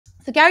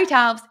So, Gary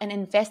Taubes, an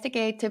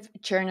investigative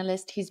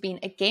journalist who's been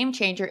a game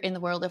changer in the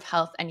world of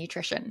health and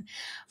nutrition.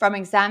 From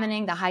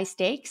examining the high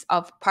stakes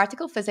of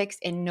particle physics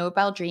in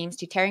Nobel dreams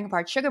to tearing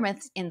apart sugar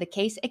myths in The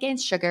Case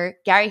Against Sugar,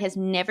 Gary has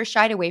never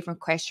shied away from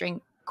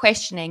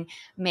questioning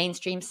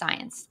mainstream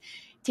science.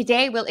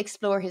 Today, we'll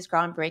explore his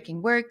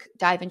groundbreaking work,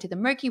 dive into the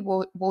murky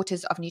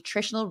waters of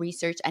nutritional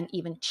research, and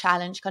even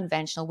challenge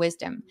conventional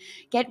wisdom.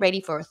 Get ready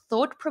for a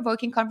thought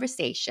provoking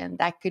conversation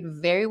that could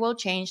very well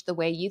change the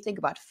way you think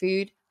about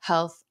food,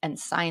 health, and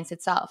science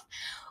itself.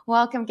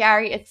 Welcome,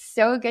 Gary. It's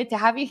so good to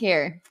have you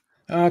here.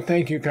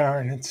 Thank you,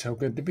 Karen. It's so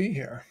good to be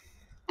here.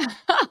 So,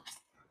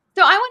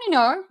 I want to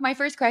know my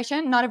first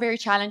question, not a very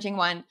challenging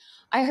one.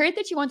 I heard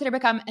that you wanted to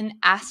become an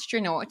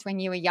astronaut when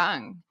you were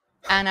young.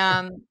 And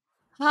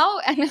how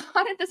and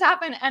how did this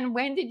happen? And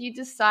when did you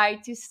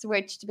decide to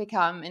switch to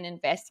become an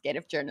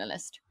investigative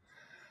journalist?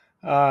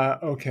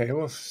 Okay,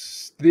 well,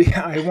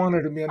 I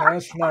wanted to be an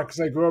astronaut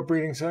because I grew up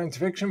reading science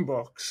fiction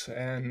books,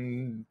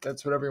 and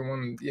that's what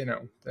everyone,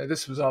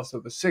 This was also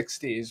the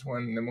 '60s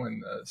when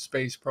the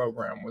space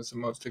program was the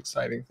most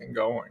exciting thing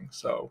going.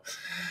 So,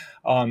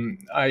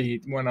 I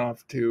went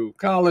off to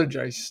college.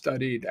 I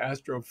studied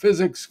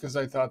astrophysics because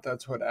I thought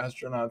that's what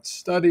astronauts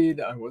studied.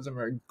 I wasn't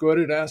very good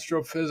at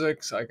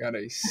astrophysics. I got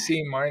a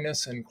C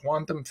minus in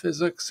quantum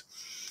physics,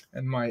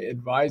 and my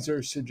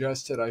advisor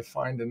suggested I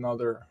find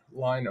another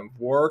line of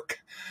work.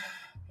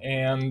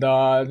 And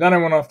then I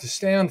went off to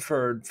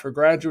Stanford for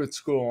graduate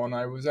school, and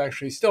I was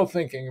actually still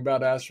thinking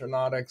about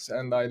astronautics.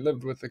 And I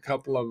lived with a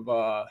couple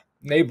of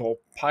naval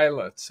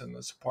pilots in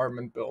this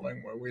apartment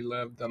building where we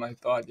lived. And I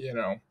thought,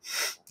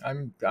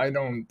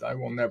 I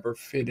will never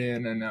fit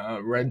in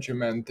a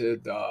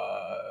regimented,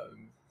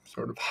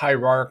 sort of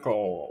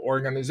hierarchical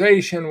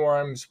organization where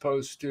I'm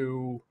supposed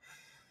to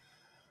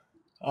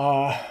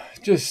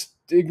just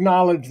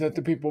acknowledge that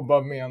the people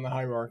above me on the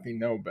hierarchy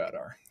know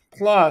better.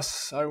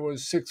 Plus, I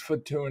was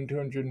 6'2" and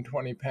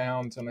 220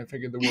 pounds, and I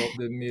figured the world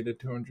didn't need a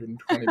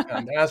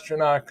 220-pound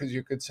astronaut because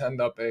you could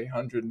send up a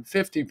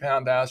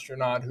 150-pound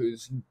astronaut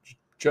who's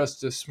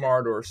just as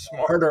smart or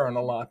smarter and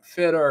a lot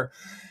fitter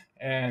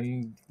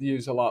and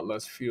use a lot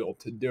less fuel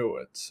to do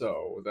it.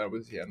 So that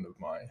was the end of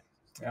my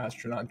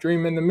astronaut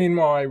dream. In the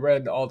meanwhile, I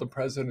read All the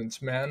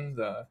President's Men,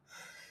 the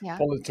Yeah.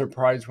 Pulitzer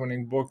Prize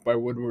winning book by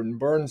Woodward and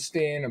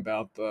Bernstein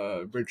about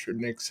the Richard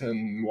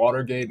Nixon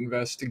Watergate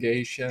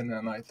investigation.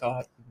 And I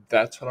thought,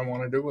 that's what I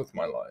want to do with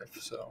my life.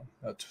 So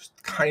that's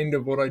kind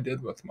of what I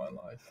did with my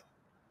life.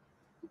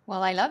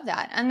 Well, I love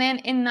that. And then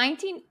in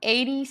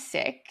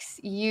 1986,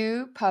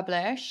 you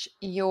publish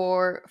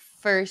your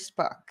first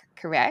book,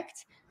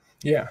 correct?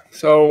 Yeah.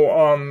 So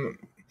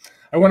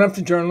I went up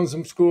to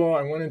journalism school.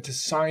 I went into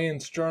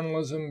science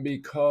journalism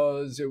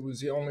because it was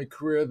the only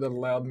career that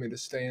allowed me to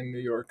stay in New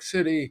York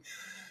City,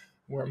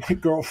 where my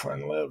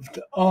girlfriend lived.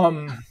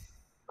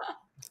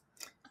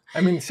 I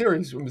mean,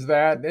 seriously, was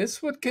that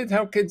this what kids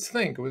how kids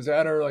think? Was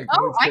that or like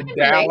Oh, move I to can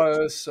relate.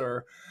 Dallas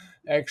or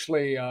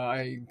actually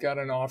I got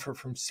an offer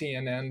from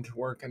CNN to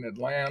work in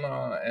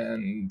Atlanta,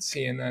 and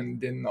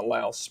CNN didn't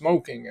allow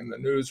smoking in the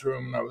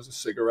newsroom, and I was a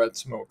cigarette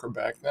smoker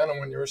back then.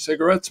 And when you're a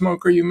cigarette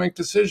smoker, you make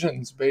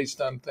decisions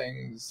based on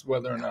things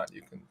whether or not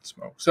you can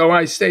smoke. So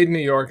I stayed in New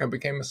York. I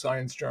became a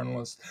science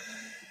journalist.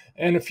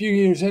 And a few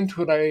years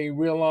into it, I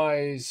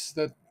realized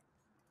that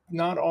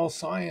not all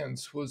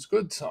science was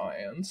good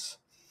science,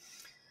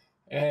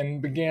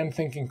 and began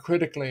thinking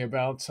critically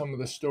about some of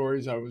the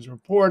stories I was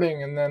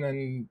reporting. And then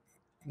in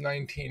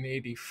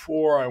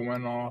 1984, I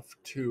went off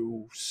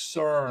to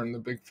CERN, the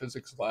big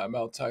physics lab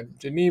outside of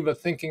Geneva,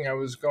 thinking I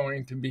was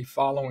going to be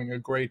following a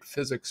great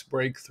physics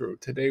breakthrough.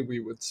 Today, we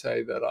would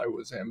say that I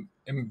was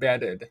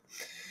embedded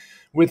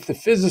with the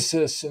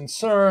physicists in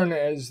CERN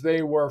as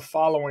they were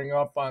following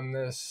up on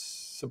this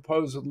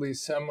supposedly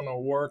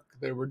seminal work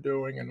they were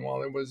doing. And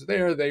while I was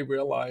there, they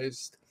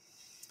realized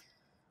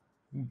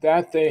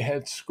that they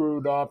had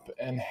screwed up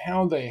and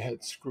how they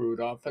had screwed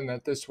up, and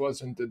that this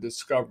wasn't a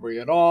discovery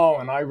at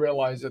all. And I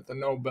realized that the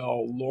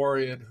Nobel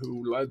laureate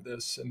who led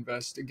this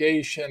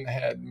investigation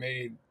had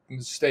made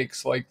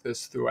mistakes like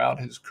this throughout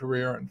his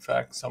career. In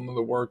fact, some of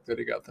the work that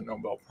he got the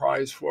Nobel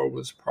Prize for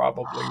was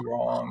probably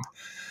wrong.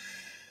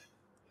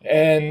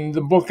 And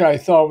the book I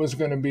thought was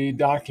going to be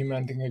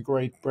documenting a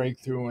great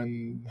breakthrough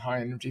in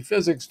high energy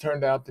physics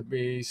turned out to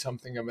be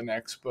something of an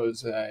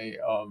expose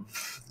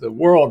of the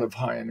world of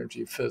high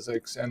energy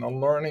physics and a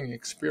learning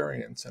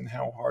experience and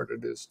how hard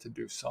it is to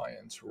do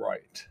science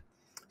right.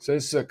 So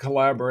this is a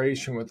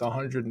collaboration with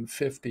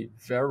 150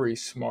 very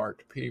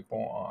smart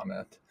people on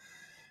it,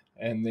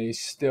 and they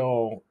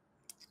still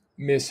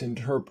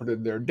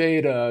misinterpreted their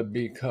data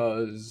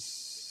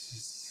because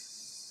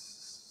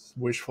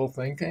wishful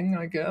thinking,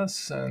 I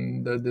guess,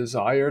 and the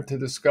desire to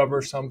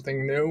discover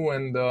something new,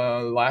 and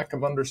lack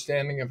of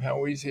understanding of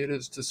how easy it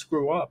is to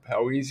screw up,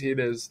 how easy it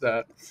is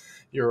that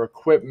your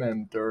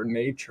equipment or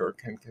nature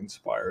can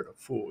conspire to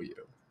fool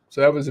you.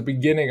 So that was the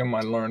beginning of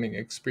my learning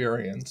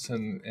experience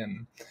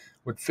in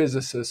what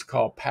physicists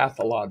call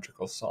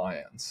pathological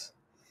science.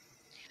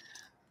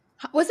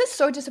 Was this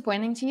so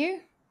disappointing to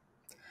you?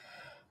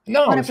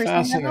 No, it on a was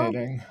personal level?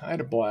 fascinating. I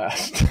had a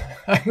blast.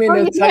 I mean, Oh,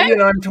 you it's, did?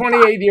 I'm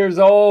 28 years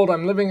old.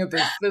 I'm living at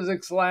this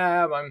physics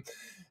lab. I'm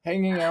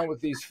hanging out with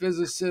these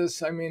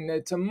physicists. I mean,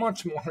 it's a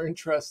much more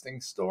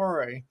interesting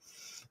story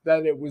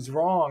that it was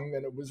wrong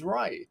than it was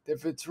right.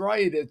 If it's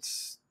right,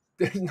 there's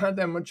not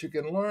that much you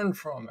can learn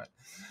from it.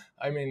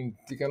 I mean,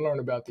 you can learn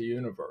about the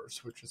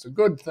universe, which is a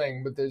good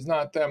thing, but there's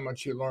not that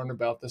much you learn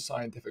about the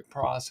scientific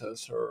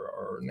process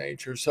or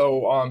nature.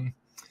 So,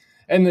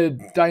 and the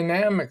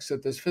dynamics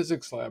at this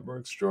physics lab were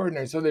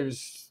extraordinary. So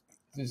there's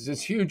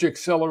this huge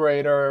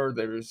accelerator.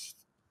 There's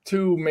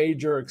two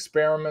major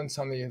experiments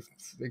on the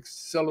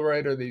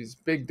accelerator. These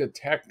big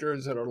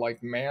detectors that are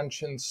like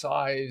mansion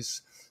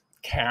size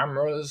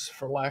cameras,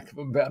 for lack of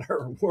a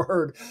better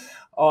word.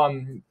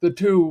 The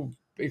two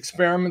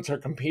experiments are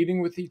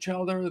competing with each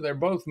other. They're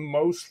both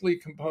mostly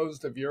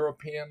composed of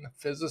European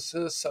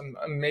physicists, some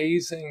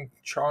amazing,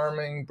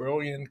 charming,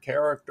 brilliant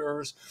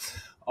characters.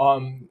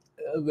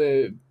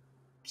 The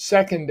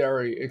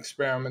secondary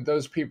experiment,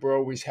 those people are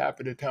always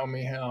happy to tell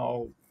me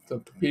how the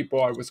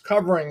people I was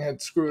covering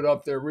had screwed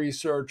up their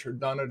research or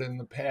done it in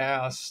the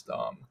past.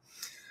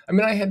 I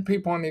mean, I had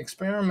people on the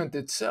experiment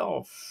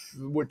itself,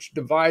 which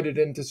divided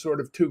into sort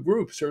of two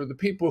groups. There were the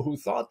people who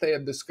thought they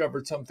had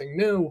discovered something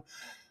new.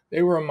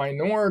 They were a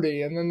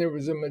minority. And then there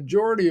was a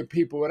majority of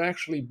people who had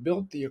actually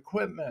built the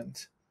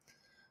equipment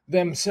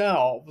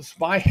themselves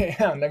by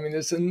hand. I mean,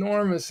 this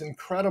enormous,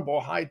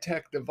 incredible high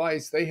tech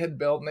device they had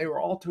built, and they were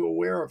all too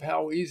aware of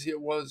how easy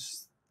it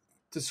was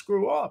to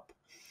screw up,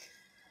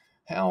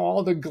 how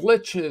all the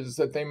glitches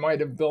that they might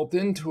have built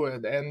into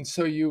it. And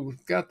so you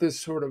got this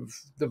sort of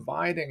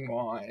dividing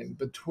line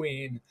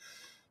between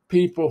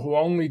people who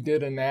only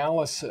did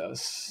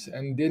analysis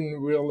and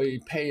didn't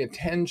really pay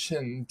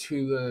attention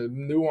to the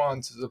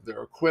nuances of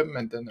their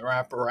equipment and their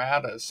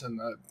apparatus and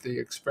the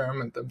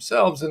experiment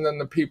themselves, and then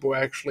the people who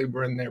actually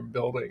were in there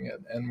building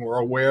it and were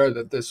aware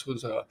that this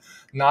was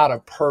not a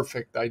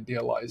perfect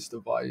idealized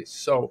device.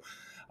 So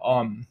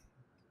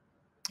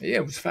yeah,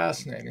 it was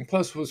fascinating.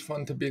 Plus it was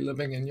fun to be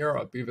living in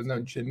Europe, even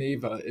though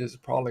Geneva is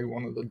probably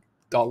one of the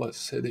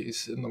dullest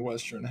cities in the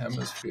Western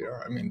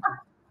Hemisphere. I mean,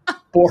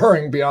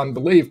 boring beyond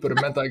belief, but it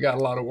meant I got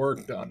a lot of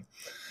work done.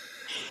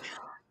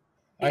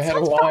 I It had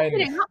a sounds line.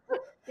 fascinating.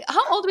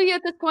 How old were you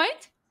at this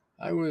point?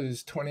 I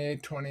was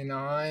 28,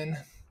 29.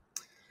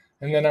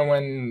 And then I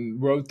went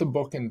and wrote the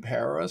book in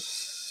Paris.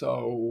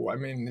 So, I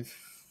mean,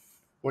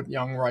 what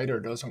young writer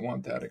doesn't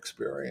want that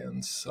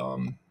experience?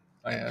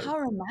 I had, How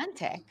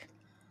romantic.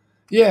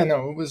 yeah,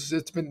 no,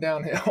 it's been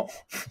downhill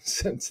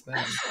since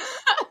then,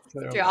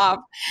 clearly. Job.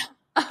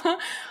 Okay,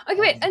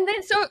 wait. Um, And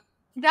then, so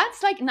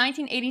that's like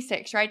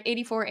 1986, right?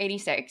 84,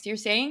 86. You're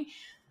saying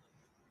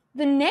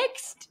the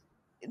next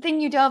thing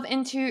you delve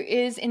into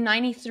is in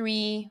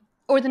 93,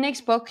 or the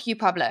next book you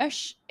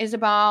publish is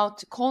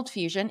about cold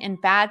fusion in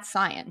bad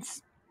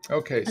science.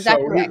 Okay, Is that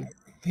so correct?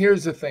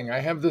 here's the thing. I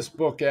have this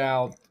book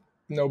out,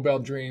 Nobel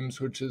Dreams,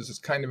 which is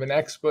kind of an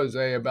expose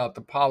about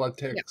the Yeah.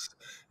 politics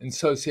and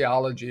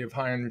sociology of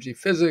high energy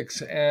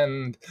physics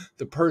and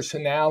the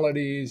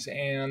personalities.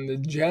 And the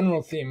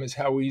general theme is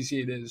how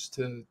easy it is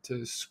to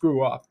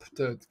screw up,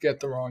 to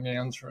get the wrong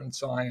answer in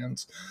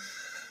science.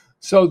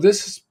 So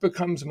this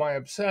becomes my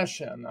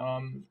obsession.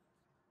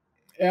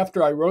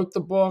 After I wrote the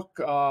book,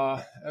 it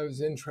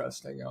was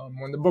interesting.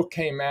 When the book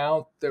came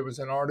out, there was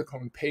an article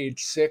on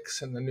page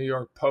 6 in the New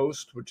York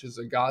Post, which is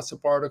a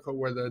gossip article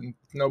where the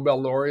Nobel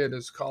laureate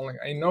is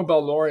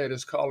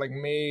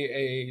calling me,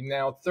 a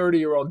now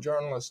 30-year-old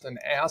journalist, an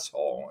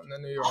asshole in the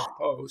New York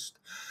Post.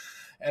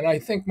 And I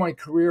think my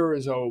career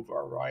is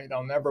over, right?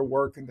 I'll never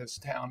work in this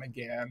town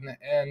again.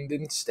 And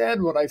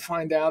instead, what I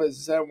find out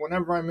is that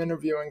whenever I'm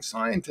interviewing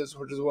scientists,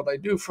 which is what I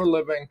do for a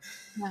living,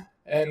 Yeah.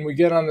 and we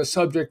get on the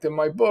subject of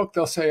my book,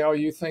 they'll say, oh,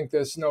 you think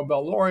this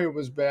Nobel laureate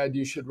was bad,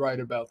 you should write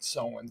about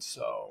so and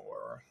so,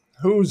 or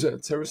who's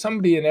it? There was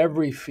somebody in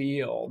every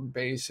field,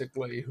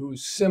 basically,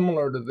 who's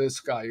similar to this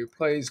guy, who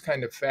plays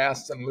kind of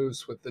fast and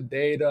loose with the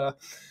data,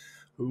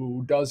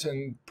 who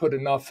doesn't put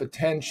enough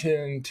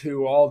attention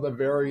to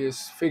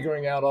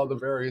figuring out all the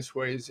various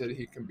ways that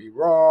he can be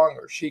wrong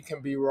or she can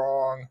be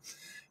wrong,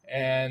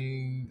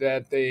 and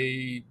that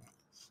they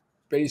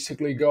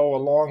basically go a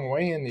long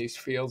way in these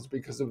fields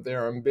because of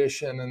their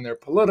ambition and their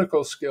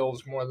political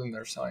skills more than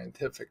their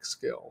scientific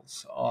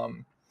skills.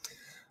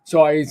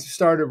 So I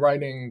started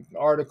writing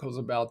articles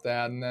about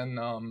that. And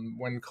then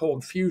when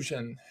cold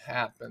fusion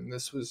happened,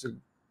 this was a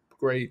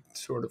great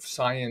sort of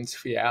science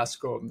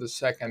fiasco of the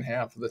second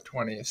half of the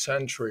 20th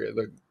century, or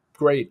the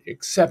great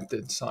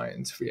accepted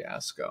science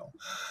fiasco.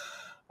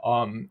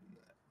 Um,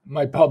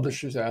 my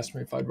publishers asked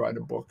me if I'd write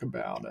a book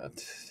about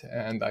it.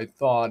 And I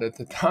thought at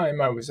the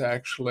time I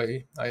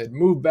had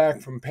moved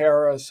back from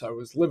Paris. I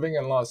was living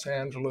in Los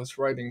Angeles,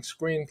 writing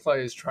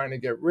screenplays, trying to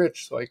get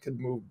rich so I could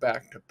move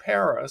back to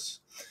Paris.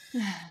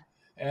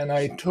 And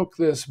I took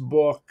this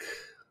book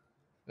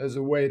as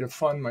a way to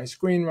fund my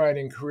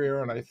screenwriting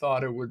career. And I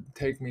thought it would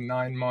take me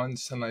 9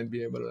 months and I'd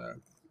be able to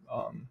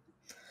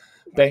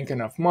bank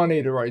enough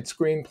money to write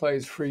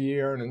screenplays for a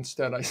year, and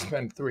instead I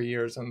spent 3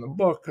 years on the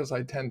book because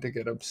I tend to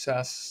get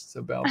obsessed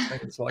about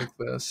things like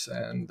this.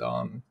 And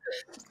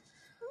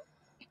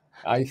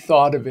I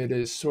thought of it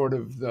as sort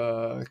of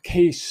the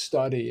case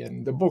study,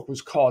 and the book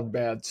was called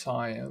Bad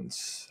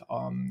Science,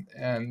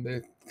 and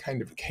the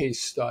kind of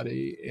case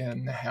study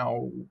in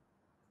how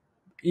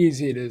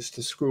easy it is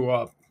to screw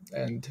up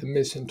and to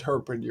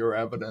misinterpret your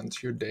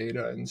evidence, your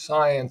data in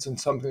science, and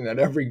something that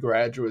every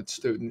graduate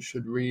student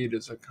should read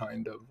as a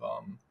kind of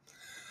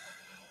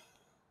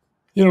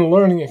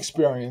learning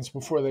experience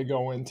before they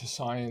go into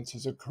science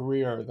as a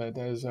career. That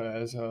as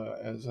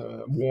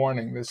a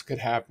warning, this could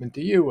happen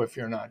to you if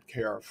you're not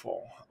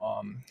careful.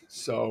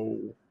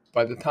 So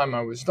by the time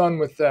I was done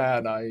with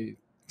that, I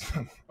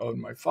owed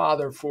my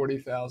father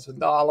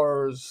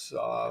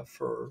 $40,000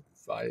 for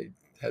I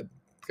had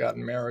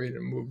gotten married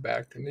and moved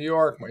back to New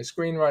York. My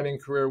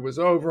screenwriting career was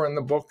over, and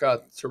the book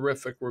got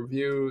terrific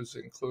reviews,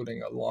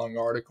 including a long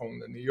article in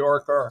the New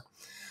Yorker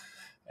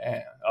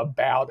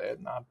about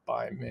it, not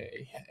by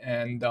me.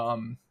 And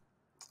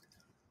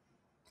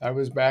I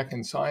was back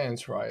in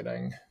science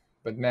writing,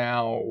 but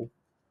now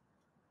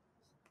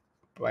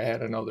I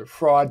had another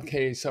fraud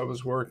case I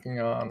was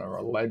working on, or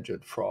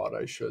alleged fraud,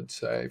 I should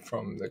say,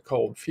 from the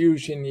cold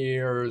fusion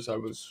years. I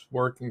was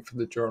working for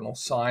the journal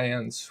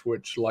Science,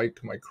 which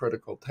liked my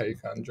critical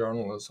take on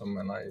journalism,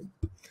 and I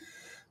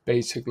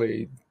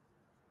basically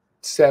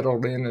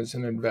settled in as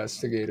an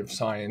investigative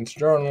science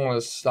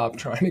journalist, stopped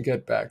trying to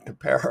get back to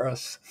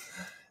Paris,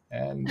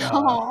 and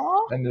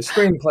the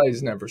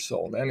screenplays never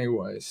sold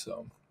anyway.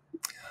 So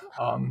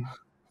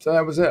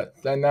that was it.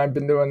 And I've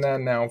been doing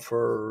that now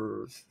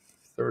for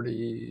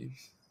 30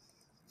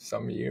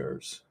 some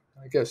years.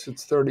 I guess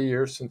it's 30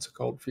 years since the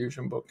Cold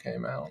Fusion book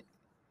came out.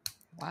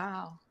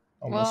 Wow.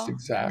 Almost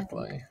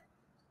exactly.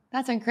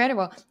 That's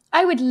incredible.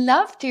 I would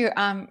love to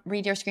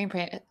read your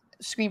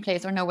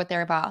screenplays or know what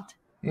they're about.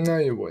 No,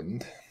 you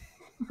wouldn't.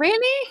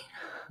 Really?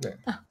 Yeah,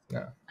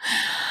 no.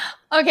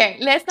 Okay,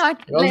 let's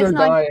not. Those are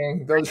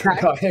dying. Those are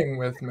dying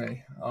with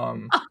me.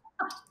 I'm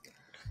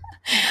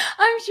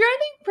sure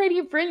they're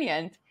pretty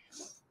brilliant.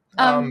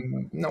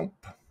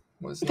 Nope.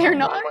 Was not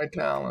one of my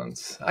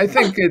talents. I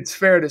think it's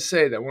fair to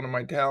say that one of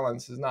my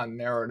talents is not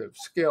narrative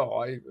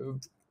skill.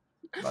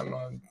 I'm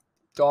a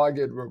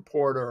dogged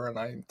reporter, and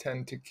I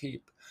tend to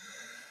keep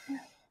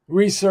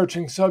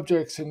researching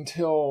subjects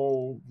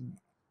until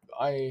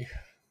I'll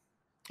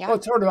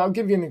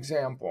give you an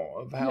example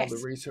of how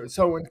the research.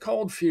 So in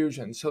cold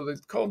fusion,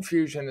 the cold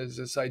fusion is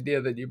this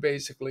idea that you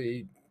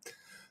basically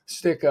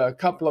stick a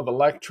couple of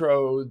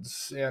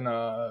electrodes in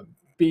a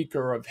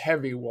beaker of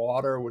heavy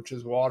water, which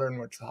is water in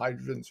which the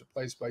hydrogen is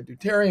replaced by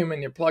deuterium,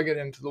 and you plug it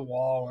into the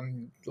wall,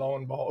 and lo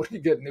and behold, you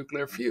get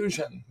nuclear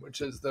fusion,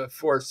 which is the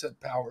force that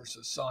powers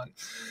the sun.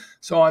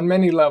 So on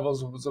many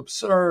levels, it was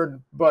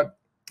absurd, but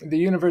the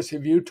University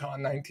of Utah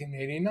in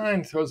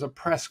 1989 throws a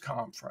press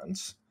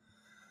conference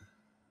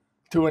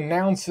to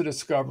announce the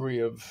discovery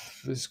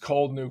of this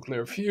cold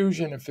nuclear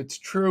fusion. If it's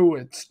true,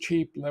 it's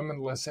cheap,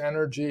 limitless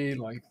energy,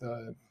 like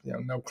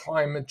no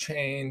climate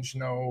change,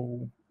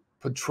 no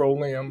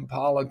petroleum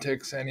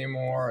politics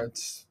anymore.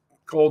 It's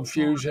cold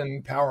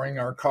fusion powering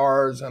our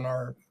cars and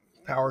our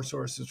power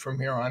sources from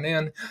here on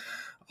in.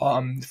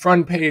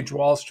 Front page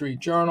Wall Street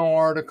Journal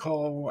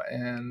article,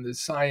 and the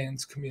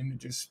science community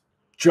just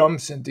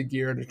jumps into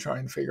gear to try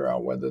and figure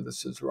out whether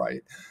this is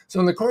right. So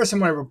in the course of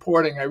my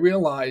reporting, I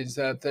realized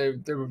that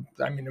it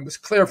was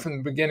clear from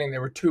the beginning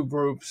there were two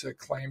groups that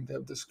claimed to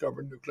have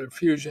discovered nuclear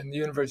fusion: the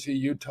University of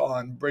Utah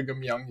and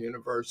Brigham Young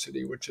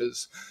University, which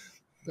is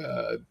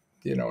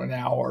an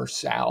hour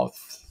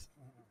south.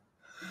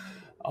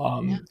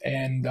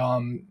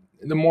 The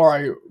more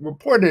I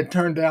reported, it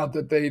turned out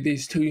that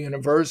these two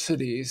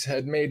universities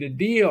had made a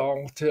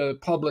deal to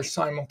publish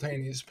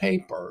simultaneous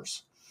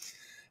papers.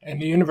 And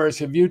the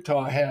University of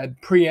Utah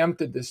had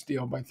preempted this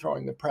deal by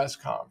throwing the press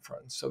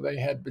conference. So they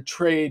had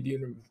betrayed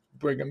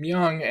Brigham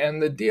Young,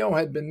 and the deal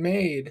had been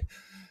made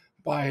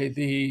by I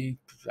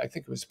think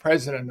it was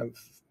president of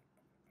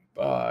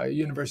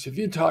University of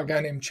Utah, a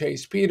guy named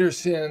Chase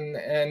Peterson,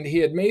 and he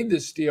had made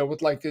this deal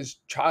with his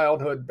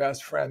childhood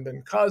best friend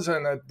and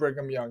cousin at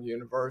Brigham Young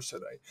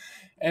University.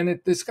 And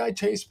this guy,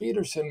 Chase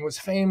Peterson, was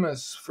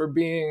famous for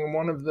being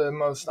one of the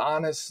most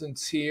honest,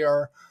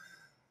 sincere,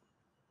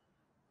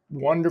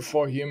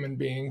 wonderful human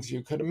beings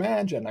you could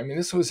imagine. I mean,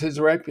 this was his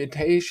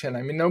reputation.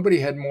 I mean, nobody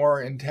had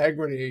more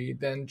integrity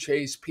than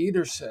Chase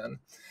Peterson.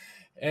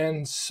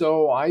 And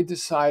so I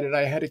decided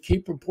I had to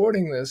keep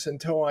reporting this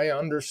until I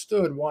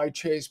understood why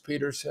Chase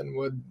Peterson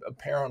would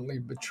apparently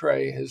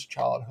betray his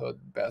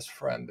childhood best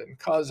friend and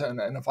cousin.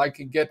 And if I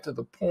could get to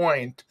the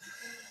point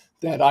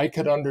that I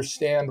could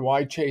understand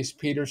why Chase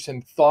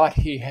Peterson thought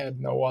he had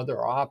no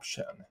other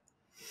option,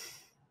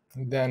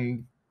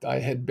 then I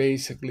had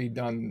basically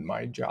done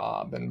my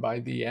job. And by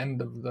the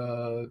end of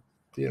the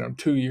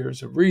 2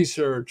 years of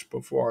research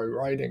before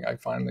writing, I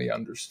finally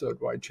understood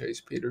why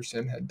Chase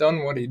Peterson had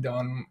done what he'd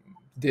done,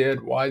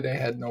 did, why they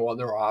had no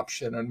other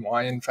option, and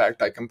why, in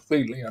fact, I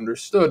completely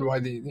understood why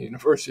the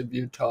University of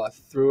Utah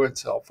threw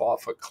itself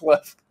off a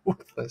cliff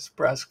with this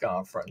press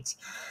conference.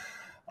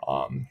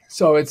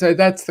 So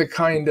that's the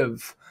kind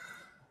of,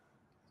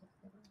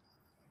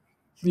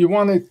 you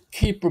want to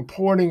keep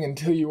reporting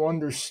until you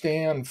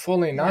understand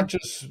fully Yeah. not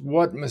just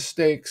what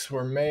mistakes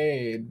were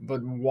made,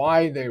 but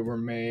why they were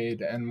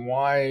made and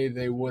why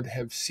they would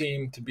have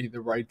seemed to be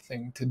the right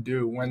thing to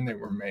do when they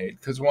were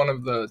made. Because one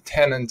of the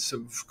tenets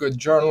of good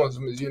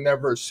journalism is you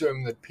never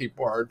assume that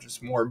people are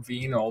just more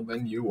venal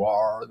than you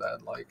are,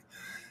 that, like,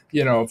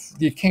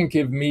 you can't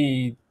give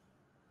me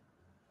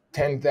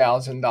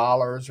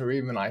 $10,000 or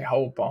even, I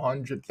hope,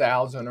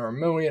 100,000 or a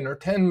million or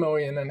 10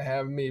 million and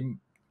have me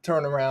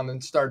turn around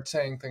and start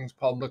saying things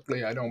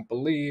publicly I don't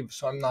believe.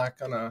 So I'm not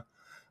going to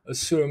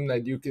assume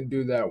that you can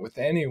do that with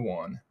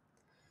anyone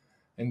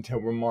until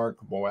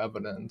remarkable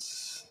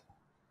evidence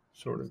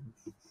sort of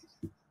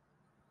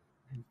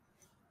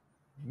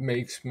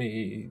makes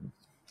me,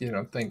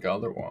 think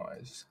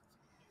otherwise.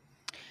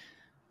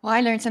 Well,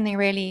 I learned something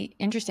really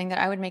interesting, that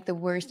I would make the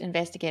worst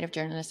investigative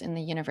journalist in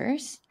the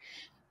universe.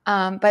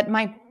 But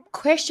my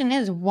question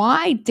is,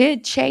 why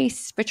did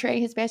Chase betray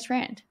his best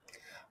friend?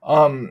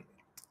 Um,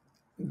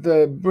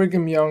 the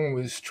Brigham Young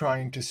was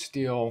trying to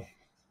steal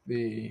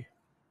the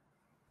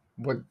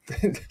what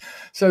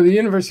so the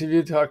University of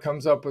Utah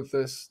comes up with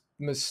this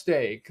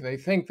mistake. They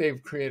think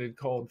they've created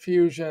cold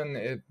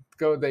fusion.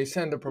 They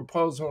send a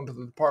proposal to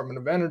the Department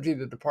of Energy.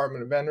 The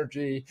Department of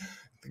Energy,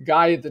 the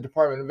guy at the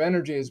Department of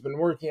Energy has been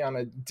working on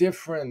a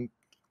different,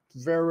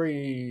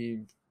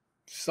 very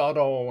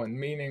subtle and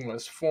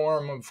meaningless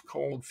form of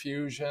cold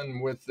fusion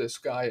with this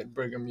guy at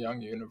Brigham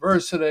Young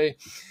University.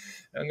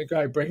 And the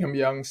guy, Brigham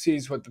Young,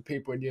 sees what the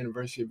people at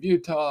University of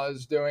Utah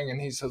is doing,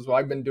 and he says, well,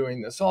 I've been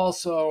doing this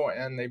also.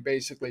 And they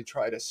basically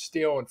try to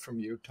steal it from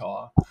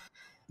Utah.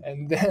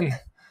 And then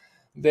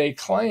they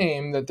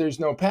claim that there's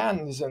no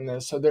patents in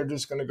this, so they're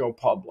just going to go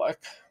public.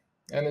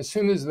 And as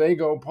soon as they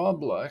go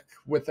public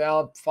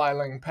without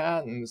filing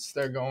patents,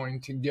 they're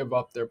going to give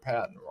up their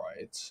patent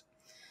rights.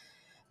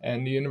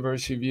 And the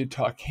University of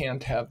Utah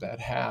can't have that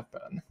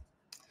happen. Wow.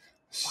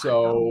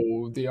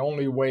 So the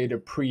only way to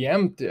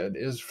preempt it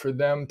is for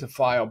them to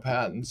file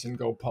patents and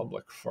go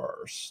public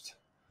first.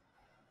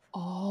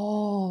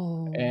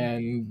 Oh.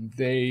 And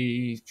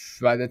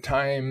by the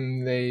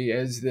time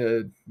as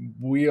the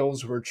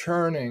wheels were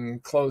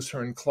churning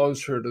closer and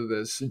closer to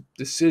this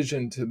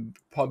decision to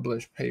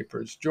publish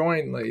papers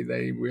jointly,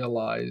 they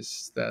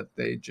realized that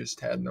they just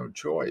had no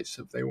choice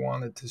if they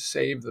wanted to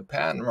save the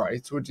patent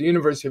rights, which the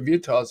University of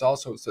Utah is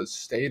also a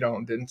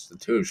state-owned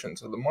institution,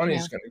 so the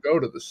money's Yeah. going to go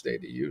to the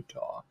state of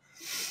Utah.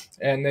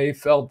 And they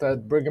felt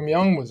that Brigham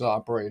Young was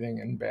operating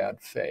in bad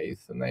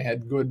faith, and they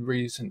had good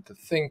reason to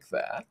think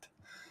that.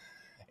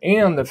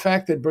 And the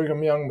fact that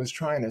Brigham Young was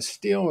trying to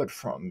steal it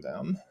from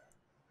them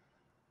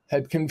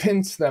had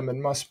convinced them it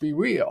must be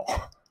real,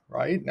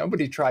 right?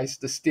 Nobody tries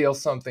to steal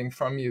something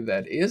from you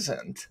that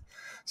isn't.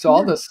 So all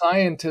Yeah. the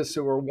scientists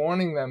who were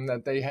warning them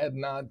that they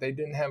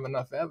didn't have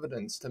enough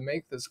evidence to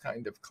make this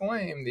kind of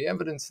claim, the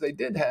evidence they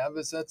did have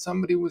is that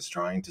somebody was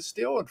trying to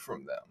steal it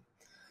from them.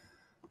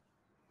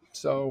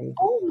 So,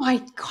 Oh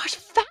my gosh,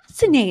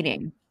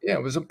 fascinating. yeah,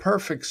 it was a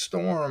perfect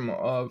storm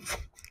of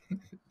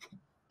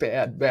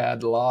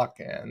bad luck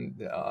and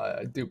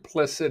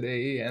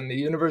duplicity. And the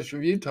University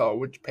of Utah,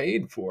 which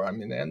paid for, I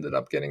mean, they ended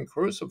up getting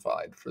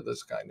crucified for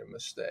this kind of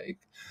mistake.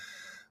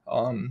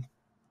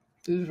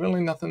 There's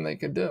really nothing they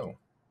could do.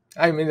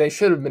 I mean, they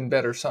should have been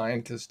better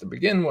scientists to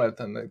begin with,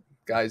 and the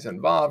guys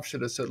involved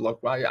should have said, look,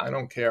 I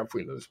don't care if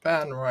we lose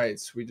patent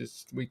rights.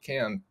 We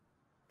can't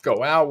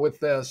go out with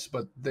this,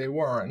 but they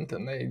weren't.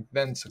 And they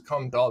then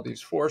succumbed to all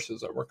these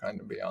forces that were kind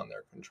of beyond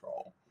their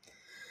control.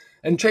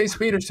 And Chase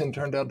Peterson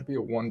turned out to be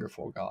a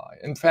wonderful guy.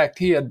 In fact,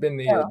 he had been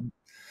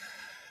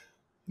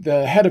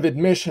the head of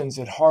admissions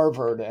at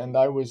Harvard, and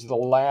I was the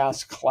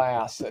last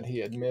class that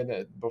he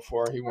admitted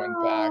before he went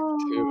back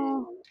to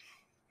Oh,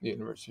 the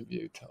University of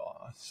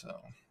Utah. So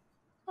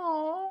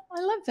oh,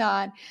 I love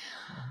that.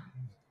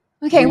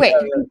 Okay, we wait.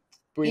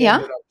 we Yeah.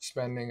 ended up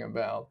spending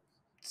about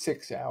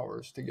 6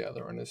 hours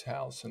together in his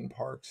house in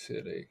Park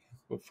City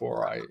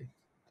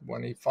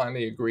when he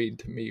finally agreed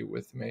to meet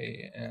with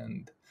me.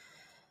 And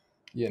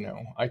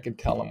I could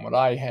tell him what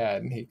I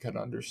had and he could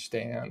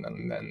understand,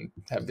 and then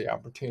have the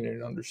opportunity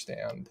to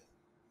understand,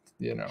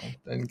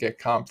 and get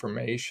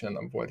confirmation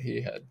of what he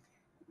had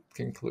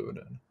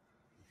concluded.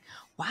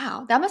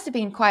 Wow, that must have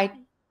been quite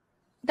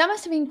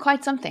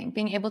something,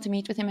 being able to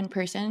meet with him in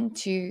person,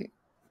 to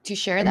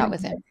share I that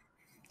with mean, him.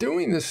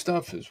 doing this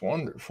stuff is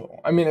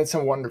wonderful. I mean, it's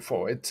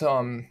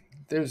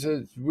there's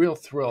a real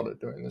thrill to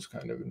doing this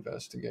kind of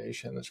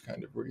investigation, this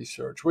kind of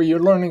research, where you're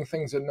learning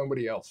things that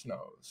nobody else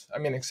knows. I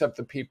mean, except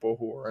the people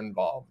who are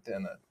involved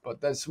in it.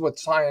 But that's what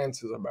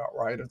science is about,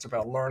 right? It's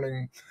about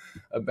learning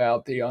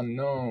about the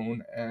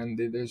unknown, and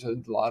there's a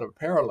lot of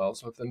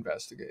parallels with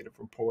investigative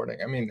reporting.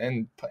 I mean,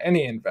 and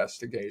any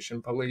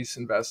investigation, police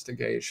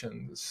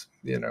investigations,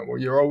 where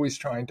you're always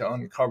trying to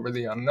uncover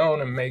the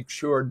unknown and make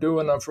sure, do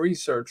enough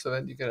research so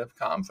that you can have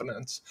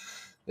confidence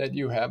that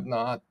you have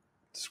not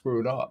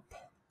screwed up,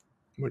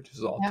 which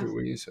is all Yeah. too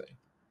easy.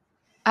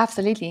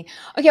 Absolutely.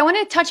 Okay, I want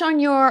to touch on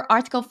your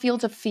article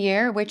Fields of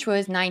Fear, which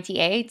was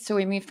 98. So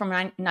we moved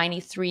from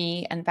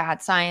 93 and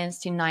bad science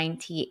to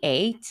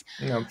 98.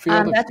 Field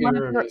of That's one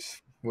of Fear your,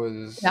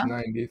 was yeah.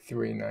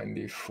 93,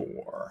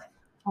 94.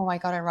 Oh, I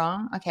got it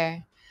wrong.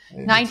 Okay.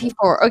 It's,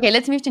 94. Okay,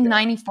 let's move to yeah.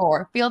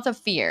 94. Fields of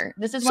Fear.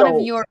 This is one of So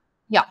your,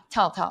 yeah,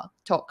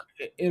 talk.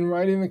 in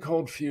writing the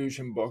Cold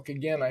Fusion book,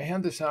 again, I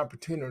had this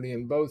opportunity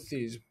in both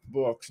these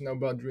books,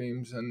 Nobel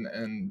Dreams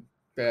and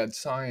Bad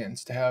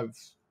Science, to have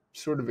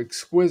sort of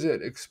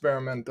exquisite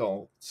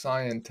experimental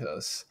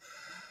scientists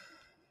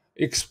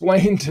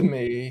explain to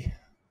me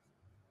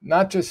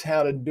not just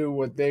how to do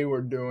what they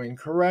were doing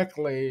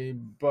correctly,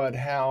 but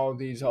how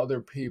these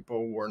other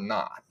people were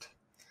not.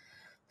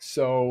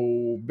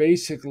 So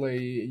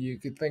basically, you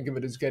could think of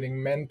it as getting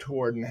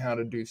mentored in how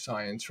to do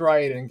science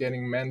right and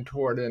getting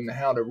mentored in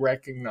how to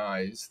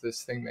recognize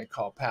this thing they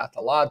call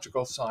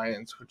pathological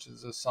science, which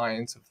is a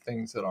science of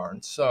things that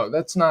aren't so.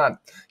 That's not,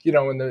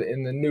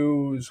 in the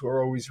news,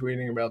 we're always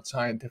reading about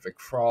scientific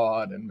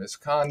fraud and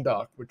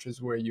misconduct, which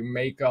is where you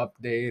make up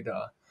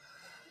data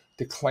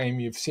to claim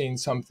you've seen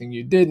something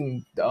you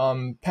didn't.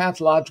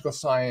 Pathological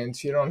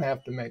science, you don't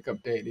have to make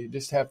up data. You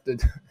just have to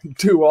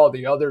do all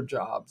the other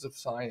jobs of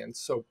science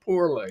so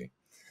poorly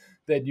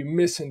that you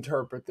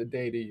misinterpret the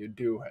data you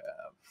do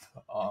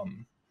have.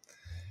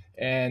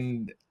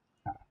 And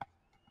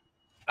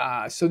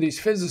so these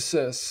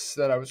physicists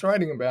that I was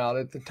writing about,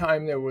 at the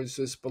time, there was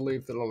this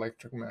belief that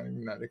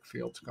electromagnetic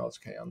fields cause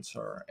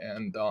cancer.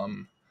 And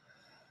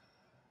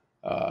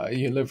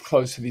you live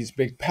close to these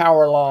big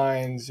power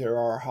lines. There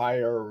are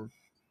higher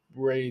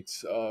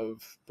rates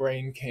of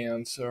brain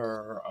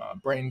cancer,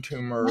 brain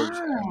tumors,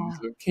 and Yeah.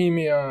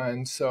 leukemia.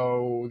 And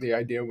so the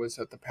idea was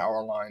that the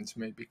power lines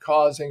may be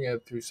causing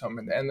it through some,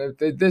 and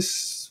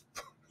this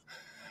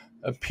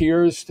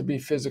appears to be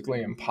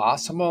physically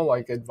impossible,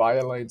 like it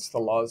violates the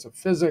laws of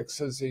physics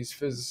as these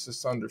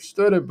physicists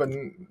understood it. But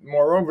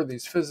moreover,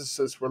 these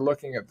physicists were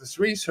looking at this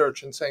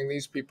research and saying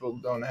these people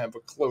don't have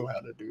a clue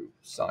how to do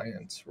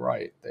science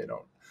right.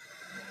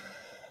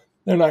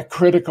 They're not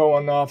critical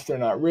enough, they're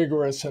not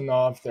rigorous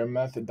enough, their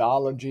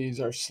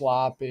methodologies are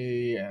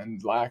sloppy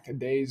and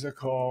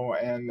lackadaisical,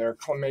 and they're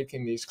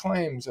making these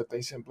claims that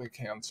they simply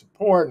can't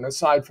support. And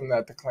aside from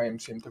that, the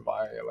claims seem to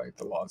violate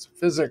the laws of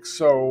physics.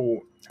 So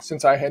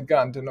since I had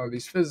gotten to know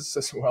these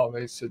physicists well,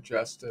 they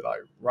suggested I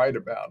write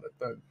about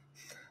it.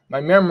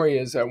 My memory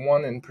is that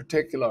one in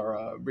particular,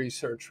 a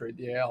researcher at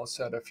Yale,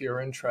 said if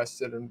you're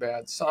interested in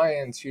bad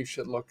science, you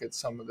should look at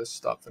some of this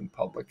stuff in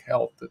public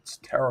health that's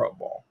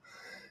terrible.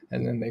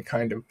 And then they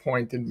kind of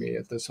pointed me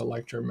at this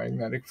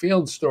electromagnetic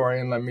field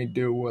story and let me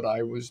do what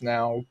I was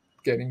now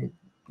getting,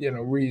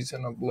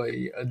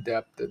 reasonably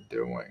adept at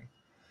doing.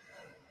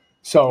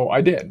 So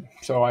I did.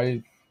 So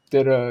I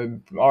did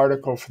an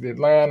article for the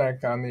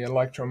Atlantic on the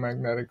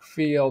electromagnetic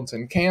fields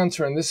and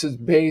cancer. And this is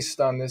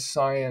based on this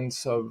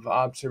science of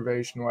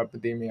observational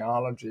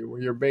epidemiology,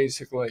 where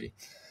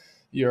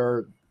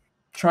you're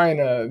trying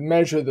to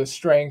measure the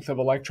strength of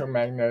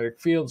electromagnetic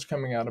fields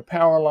coming out of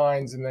power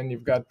lines, and then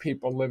you've got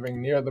people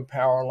living near the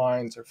power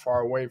lines or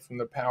far away from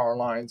the power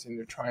lines, and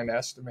you're trying to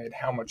estimate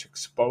how much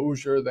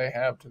exposure they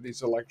have to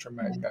these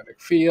electromagnetic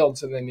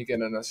fields, and then you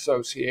get an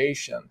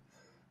association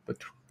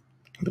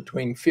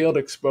between field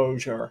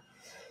exposure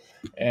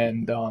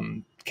and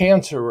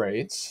cancer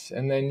rates,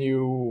 and then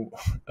you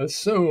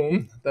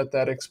assume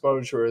that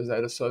exposure is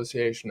that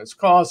association is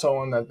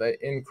causal and that the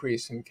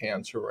increase in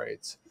cancer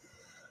rates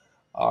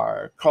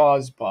are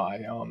caused by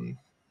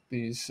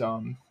these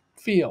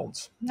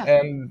fields. Yeah.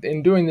 And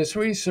in doing this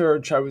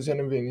research, I was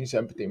interviewing these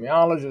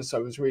epidemiologists, I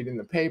was reading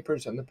the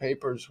papers, and the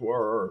papers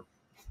were,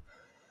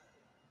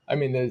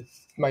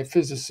 my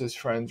physicist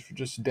friends were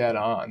just dead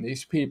on.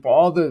 These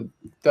people,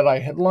 that I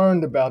had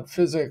learned about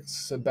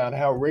physics, about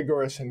how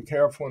rigorous and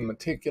careful and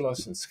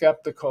meticulous and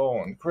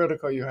skeptical and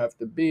critical you have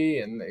to be,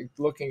 and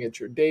looking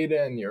at your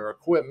data and your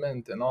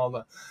equipment and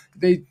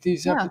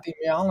these Yeah.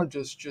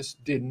 epidemiologists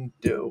just didn't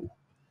do.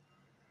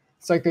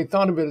 It's like they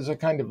thought of it as a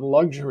kind of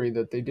luxury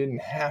that they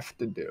didn't have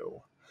to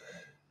do.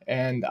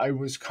 And I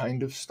was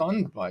kind of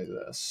stunned by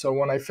this. So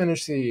when I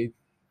finished the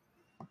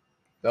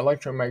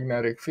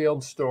electromagnetic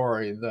field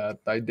story that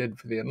I did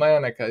for the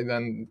Atlantic, I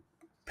then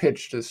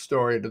pitched a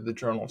story to the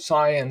journal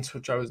Science,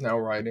 which I was now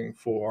writing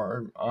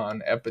for,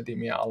 on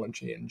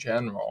epidemiology in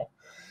general.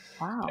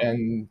 Wow.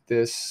 And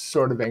this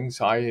sort of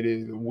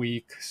anxiety of the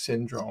week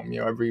syndrome,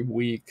 every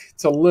week,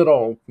 it's a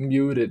little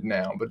muted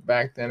now, but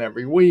back then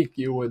every week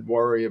you would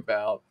worry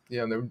about,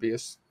 there would be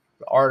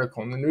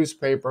article in the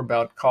newspaper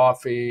about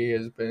coffee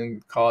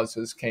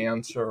causes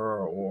cancer,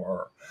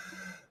 or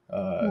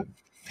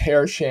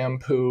hair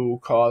shampoo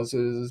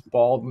causes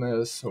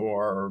baldness,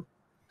 or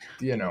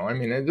I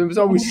mean, there was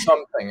always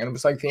something, and it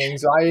was like the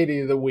anxiety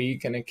of the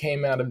week, and it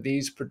came out of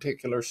these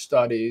particular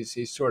studies,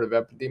 these sort of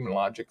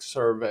epidemiologic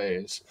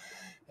surveys.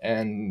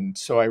 And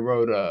so I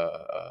wrote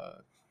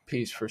a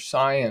piece for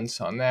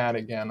Science on that.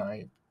 Again,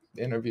 I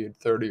interviewed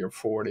 30 or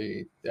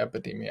 40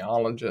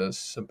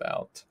 epidemiologists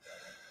about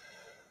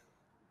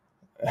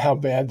how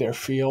bad their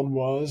field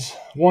was.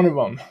 One of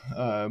them,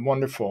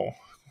 wonderful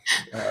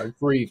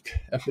Greek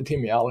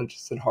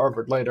epidemiologist at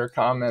Harvard, later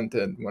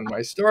commented when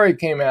my story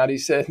came out, he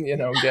said,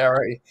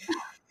 Gary,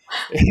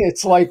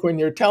 it's like when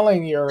you're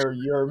telling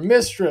your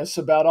mistress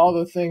about all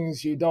the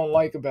things you don't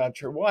like about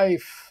your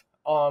wife.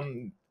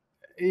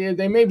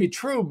 They may be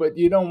true, but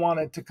you don't want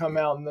it to come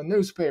out in the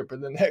newspaper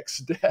the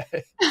next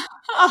day.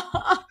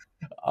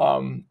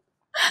 um,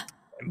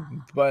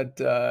 but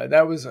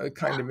that was a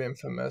kind of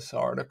infamous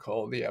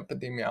article. The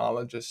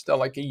epidemiologist,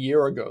 like a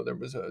year ago, there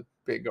was a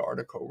big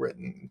article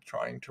written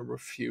trying to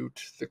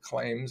refute the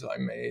claims I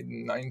made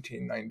in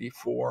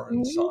 1994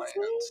 in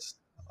Science.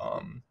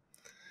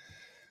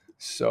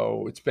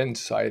 So it's been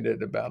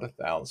cited about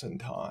 1,000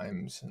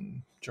 times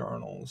in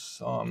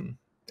journals.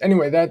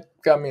 Anyway, that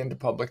got me into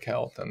public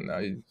health,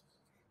 and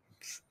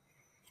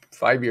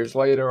 4 years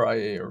later,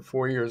 I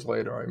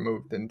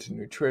moved into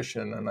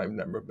nutrition, and I've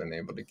never been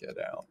able to get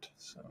out.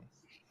 So.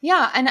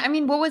 Yeah, and I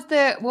mean, what was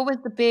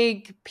the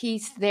big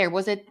piece there?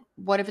 Was it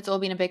what if it's all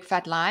been a big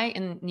fat lie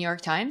in New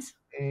York Times?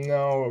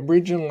 No,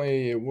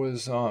 originally it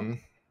was an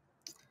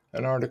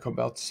article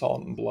about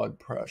salt and blood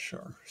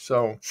pressure.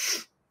 So I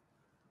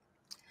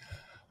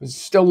was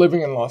still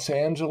living in Los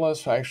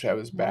Angeles. Actually, I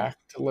was back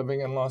to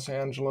living in Los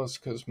Angeles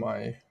because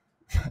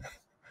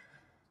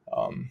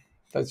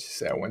let's just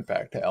say I went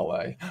back to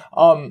LA.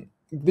 I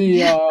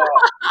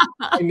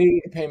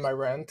needed to pay my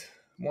rent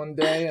one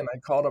day, and I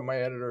called up my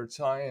editor at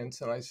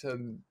Science, and I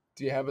said,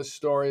 do you have a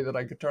story that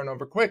I could turn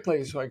over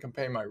quickly so I can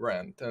pay my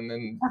rent? And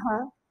in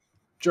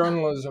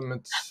journalism,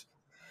 it's,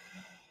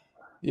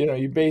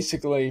 you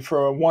basically,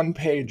 for a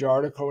one-page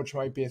article, which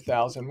might be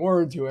 1,000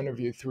 words, you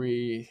interview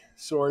 3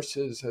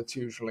 sources. That's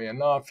usually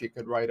enough. You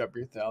could write up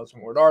your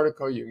 1,000-word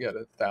article. You get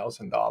a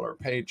 $1,000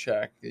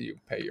 paycheck. You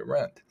pay your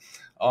rent.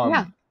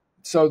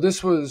 So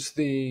this was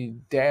the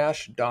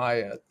DASH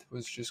diet. It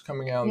was just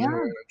coming out in the New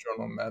England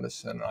Journal of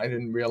Medicine. I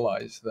didn't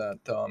realize that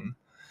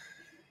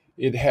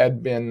it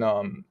had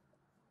been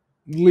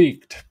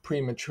leaked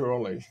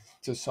prematurely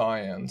to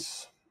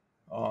Science.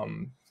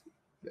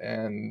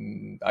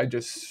 And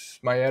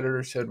my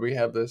editor said, we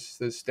have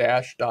this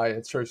DASH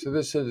diet search. So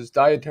this is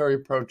dietary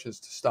approaches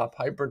to stop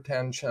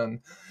hypertension.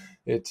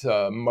 It's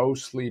a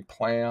mostly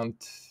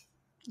plant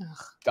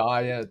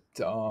diet,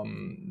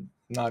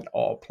 not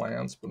all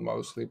plants, but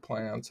mostly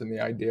plants. And the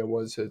idea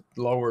was it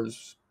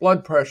lowers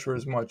blood pressure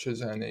as much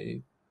as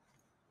any,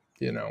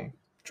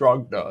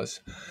 drug does.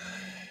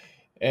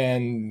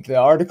 And the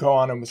article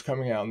on it was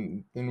coming out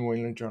in the New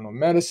England Journal of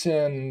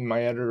Medicine.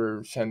 My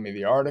editor sent me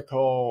the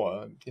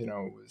article. It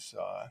was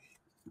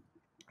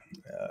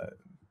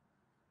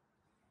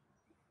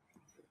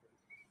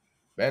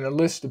and a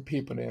list of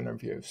people to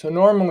interview. So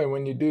normally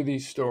when you do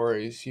these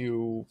stories,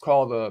 you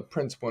call the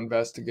principal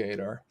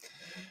investigator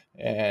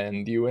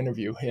and you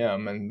interview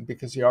him. And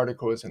because the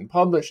article isn't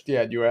published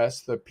yet, you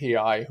ask the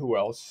PI who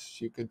else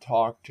you could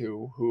talk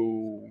to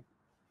who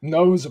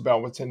knows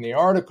about what's in the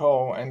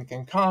article and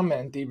can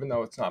comment even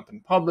though it's not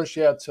been published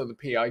yet. So the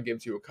PI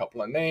gives you a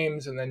couple of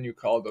names, and then you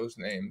call those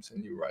names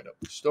and you write up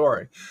the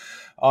story.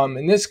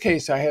 In this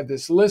case, I had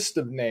this list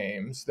of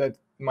names that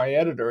my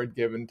editor had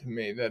given to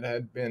me that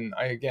had been,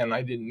 I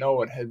didn't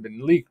know it had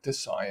been leaked to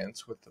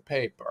Science with the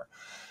paper.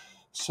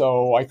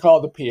 So I call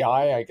the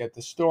PI, I get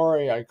the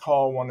story, I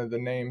call one of the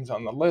names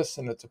on the list,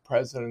 and it's a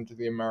president of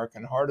the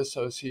American Heart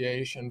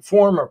Association,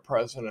 former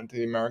president of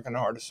the American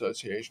Heart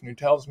Association, who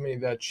tells me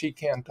that she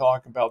can't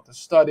talk about the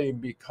study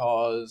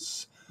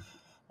because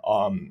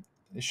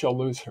she'll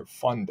lose her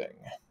funding.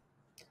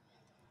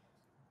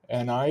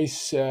 And I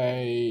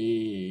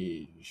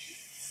say,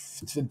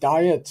 it's a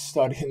diet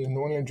study in the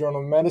New England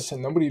Journal of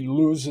Medicine. Nobody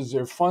loses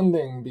their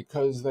funding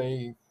because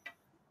they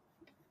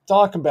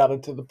talk about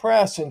it to the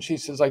press. And she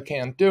says, I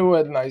can't do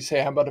it. And I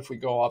say, how about if we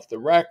go off the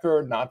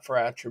record, not for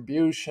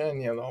attribution,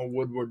 the whole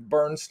Woodward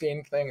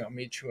Bernstein thing. I'll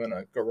meet you in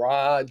a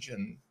garage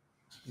and,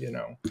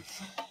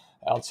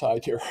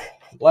 outside your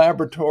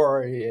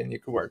laboratory, and you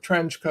can wear a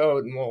trench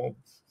coat and we'll,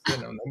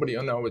 nobody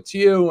will know it's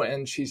you.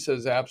 And she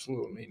says,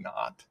 absolutely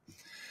not.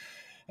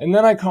 And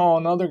then I call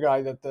another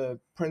guy that the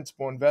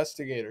principal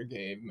investigator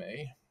gave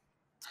me,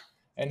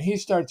 and he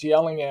starts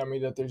yelling at me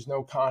that there's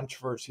no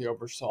controversy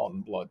over salt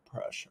and blood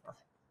pressure.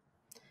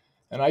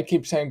 And I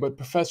keep saying, but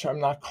Professor, I'm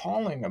not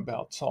calling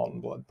about salt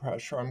and blood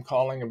pressure. I'm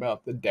calling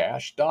about the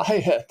DASH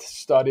diet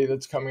study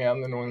that's coming out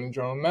in the New England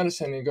Journal of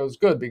Medicine. And he goes,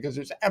 good, because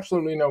there's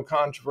absolutely no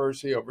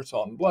controversy over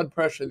salt and blood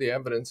pressure. The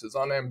evidence is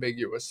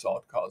unambiguous.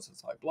 Salt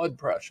causes high blood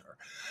pressure.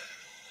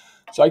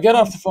 So I get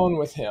off the phone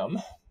with him,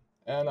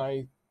 and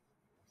I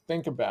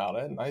think about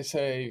it. And I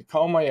say,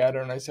 call my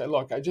editor and I say,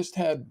 look, I just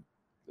had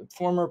the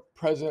former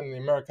president of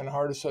the American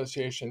Heart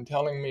Association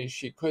telling me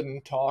she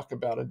couldn't talk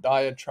about a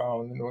diet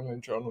trial in the New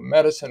England Journal of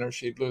Medicine or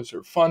she'd lose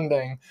her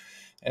funding.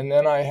 And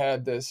then I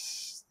had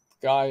this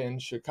guy in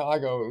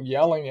Chicago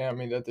yelling at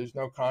me that there's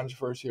no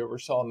controversy over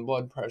salt and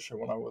blood pressure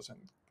when I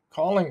wasn't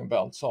calling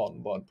about salt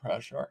and blood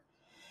pressure.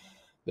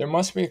 There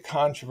must be a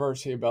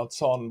controversy about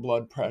salt and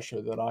blood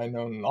pressure that I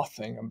know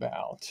nothing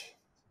about.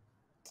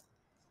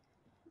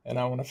 And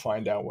I want to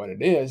find out what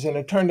it is. And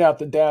it turned out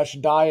the DASH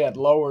diet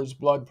lowers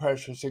blood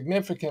pressure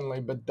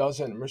significantly, but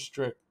doesn't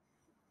restrict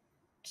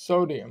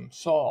sodium,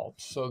 salt.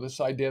 So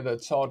this idea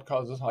that salt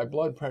causes high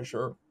blood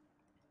pressure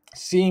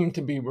seemed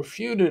to be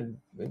refuted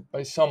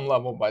by some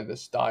level by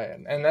this diet.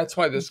 And that's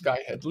why this guy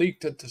had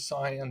leaked it to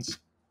science.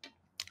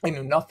 I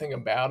knew nothing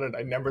about it.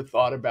 I never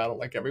thought about it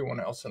like everyone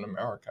else in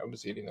America. I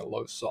was eating a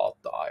low salt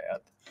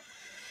diet.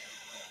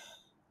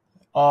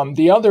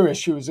 The other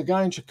issue is a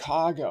guy in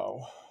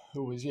Chicago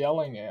who was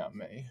yelling at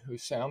me, who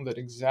sounded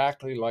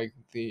exactly like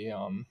the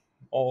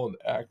old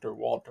actor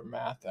Walter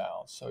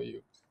Matthau. So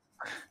you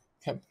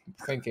kept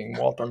thinking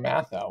Walter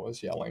Matthau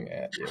was yelling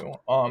at you.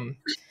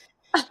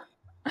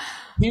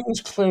 He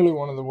was clearly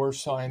one of the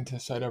worst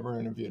scientists I'd ever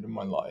interviewed in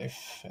my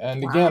life.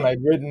 And again, Wow.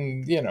 I'd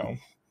written,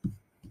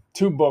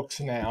 2 books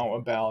now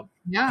about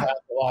Yeah.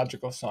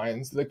 pathological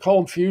science. The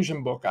cold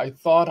fusion book, I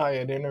thought I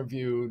had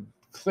interviewed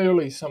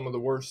clearly some of the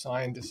worst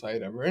scientists I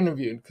had ever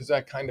interviewed, because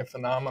that kind of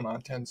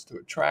phenomenon tends to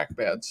attract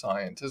bad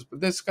scientists.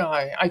 But this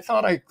guy, I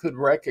thought I could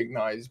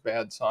recognize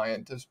bad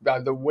scientists by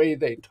the way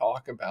they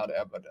talk about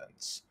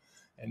evidence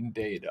and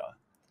data.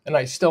 And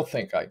I still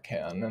think I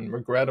can. And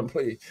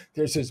regrettably,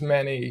 there's as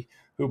many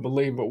who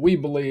believe what we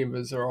believe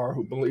as there are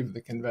who believe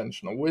the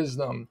conventional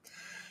wisdom.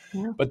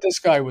 Yeah. But this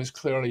guy was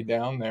clearly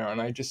down there.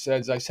 And I just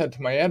said, as I said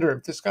to my editor,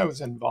 if this guy was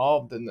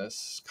involved in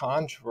this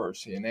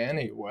controversy in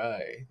any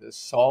way, this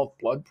salt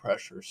blood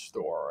pressure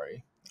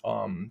story,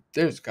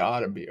 there's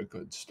got to be a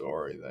good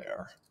story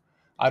there.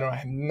 I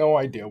have no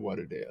idea what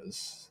it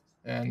is.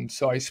 And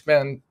so I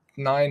spent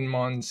 9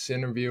 months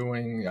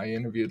interviewing. I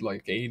interviewed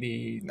like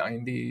 80,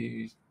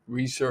 90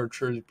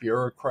 researchers,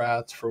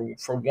 bureaucrats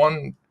for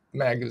one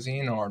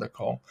magazine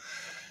article.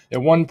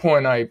 At one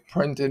point, I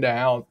printed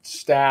out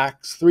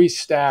 3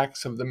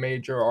 stacks of the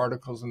major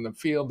articles in the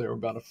field. They were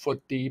about a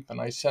foot deep, and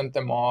I sent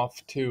them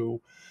off to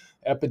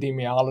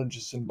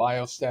epidemiologists and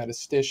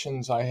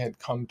biostatisticians I had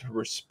come to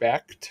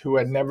respect who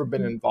had never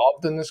been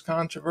involved in this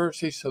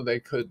controversy, so they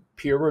could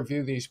peer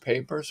review these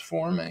papers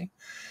for me.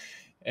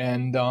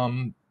 And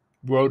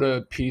wrote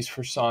a piece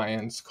for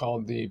Science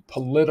called The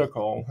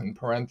Political, in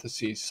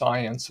parentheses,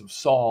 Science of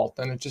Salt.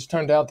 And it just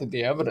turned out that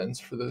the evidence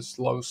for this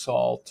low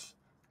salt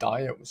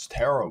diet was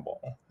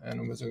terrible. And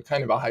it was a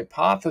kind of a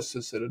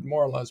hypothesis that had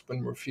more or less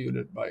been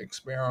refuted by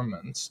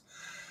experiments.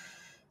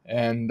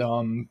 And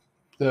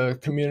the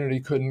community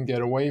couldn't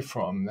get away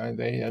from.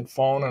 They had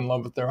fallen in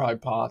love with their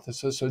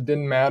hypothesis. So it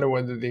didn't matter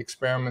whether the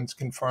experiments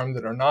confirmed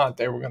it or not.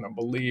 They were going to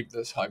believe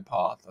this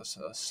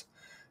hypothesis.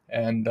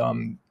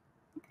 And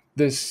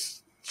this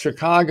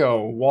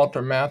Chicago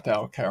Walter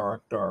Matthau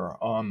character,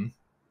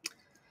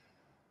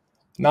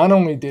 not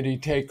only did he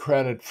take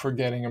credit for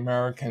getting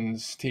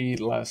Americans to eat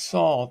less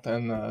salt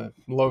and the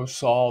low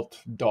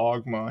salt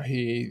dogma,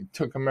 he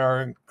took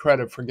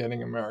credit for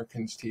getting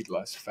Americans to eat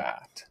less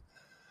fat.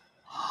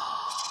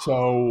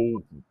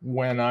 So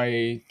when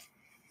I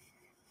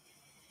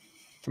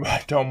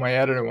told my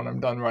editor, when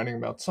I'm done writing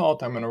about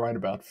salt, I'm going to write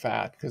about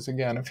fat. Because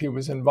again, if he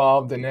was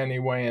involved in any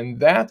way in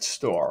that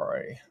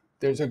story,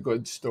 there's a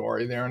good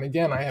story there. And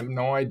again, I have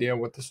no idea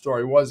what the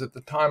story was. At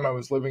the time, I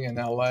was living in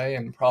LA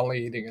and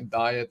probably eating a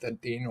diet that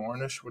Dean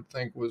Ornish would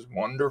think was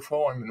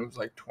wonderful. I mean, it was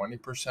like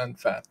 20%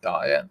 fat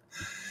diet.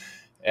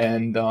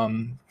 And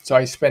so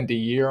I spent a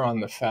year on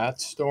the fat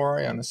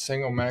story on a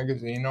single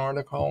magazine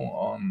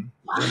article,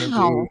 interviewed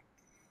Wow.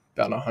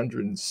 about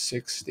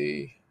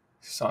 160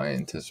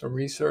 scientists or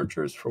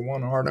researchers for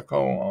one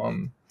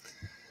article.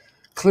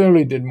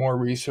 Clearly did more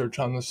research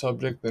on the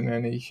subject than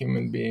any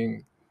human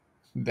being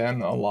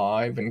then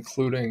alive,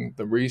 including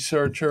the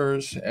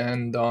researchers.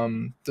 And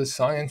the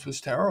science was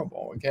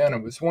terrible. Again,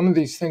 it was one of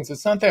these things.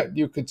 It's not that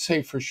you could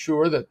say for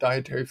sure that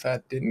dietary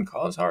fat didn't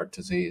cause heart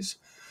disease,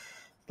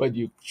 but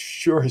you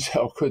sure as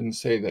hell couldn't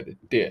say that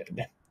it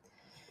did.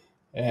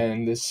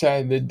 And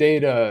the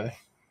data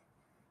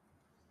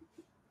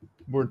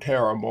were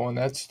terrible, and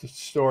that's the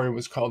story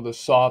was called The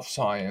Soft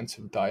Science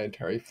of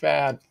Dietary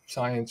Fat.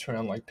 Science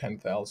around like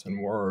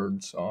 10,000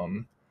 words.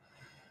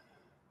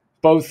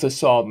 Both the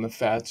salt and the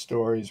fat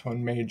stories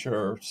won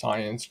major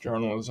science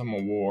journalism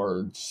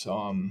awards.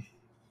 And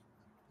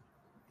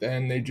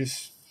they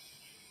just,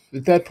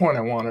 at that point,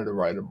 I wanted to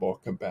write a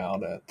book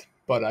about it,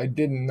 but I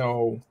didn't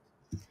know.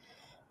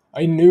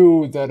 I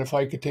knew that if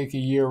I could take a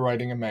year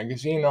writing a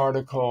magazine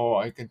article,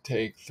 I could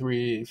take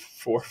 3,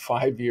 4,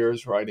 5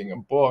 years writing a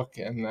book,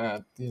 and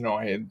that,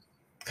 I had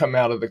come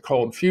out of the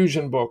cold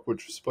fusion book,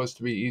 which was supposed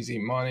to be easy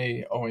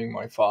money, owing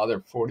my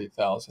father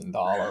 $40,000.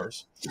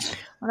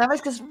 Well, that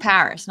was because of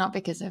Paris, not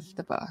because of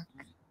the book.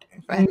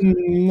 But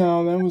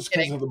No, that was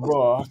because kidding. of the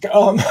book.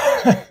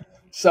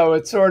 So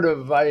it's sort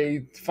of,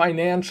 I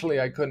financially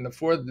I couldn't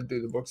afford to do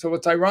the book. So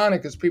what's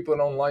ironic is people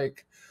don't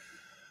like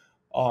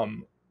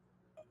um,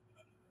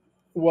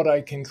 what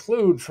I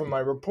conclude from my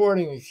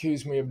reporting,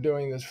 accuse me of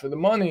doing this for the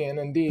money, and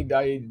indeed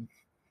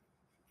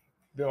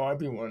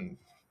everyone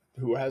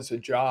who has a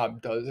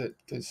job does it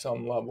to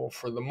some level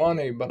for the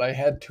money, but I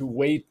had to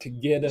wait to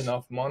get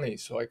enough money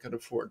so I could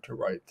afford to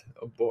write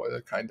a book,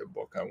 the kind of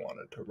book I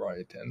wanted to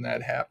write. And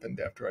that happened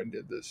after I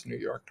did this New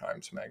York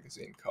Times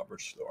Magazine cover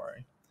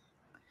story.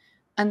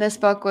 And this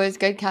book was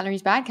good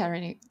calories, bad This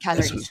was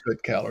calories.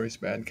 good calories,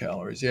 bad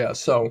calories. Yeah.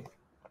 So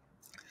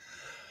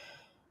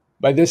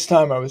by this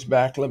time, I was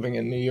back living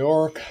in New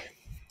York.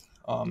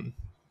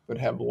 Would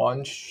have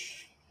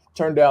lunch.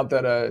 Turned out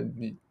that a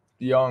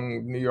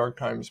young New York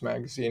Times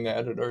Magazine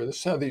editor, this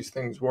is how these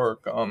things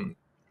work,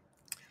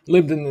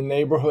 lived in the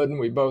neighborhood, and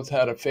we both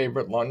had a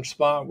favorite lunch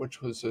spot,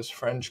 which was this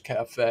French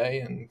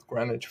cafe in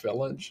Greenwich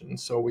Village. And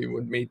so we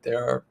would meet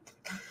there,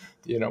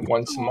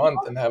 once a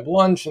month and have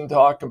lunch and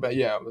talk about,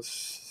 yeah,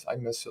 I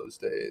miss those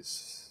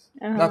days.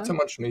 Not Uh-huh. so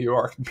much New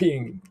York,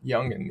 being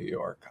young in New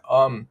York,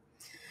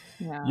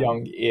 Yeah.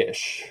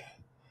 young-ish,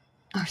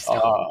 Or so.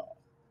 uh,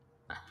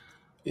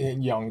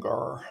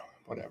 younger,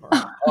 whatever.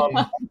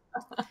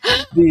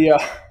 The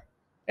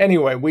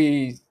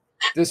Anyway,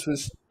 this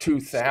was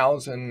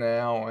 2000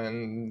 now,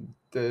 and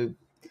the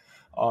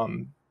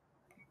um,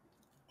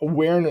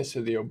 awareness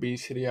of the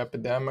obesity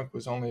epidemic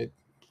was only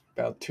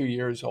about 2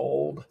 years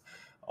old.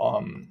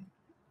 Um,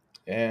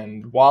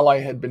 and while I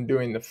had been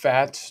doing the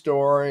fat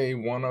story,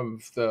 one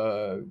of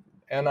the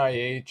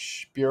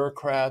NIH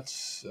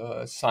bureaucrats,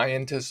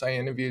 scientists I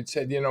interviewed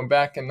said,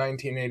 back in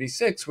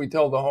 1986, we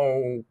told the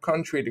whole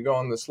country to go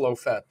on this low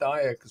fat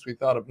diet because we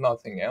thought of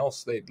nothing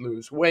else. They'd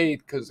lose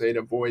weight because they'd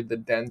avoid the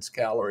dense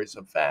calories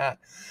of fat.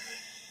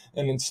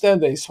 And instead,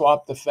 they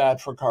swapped the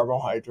fat for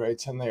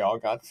carbohydrates and they all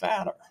got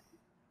fatter.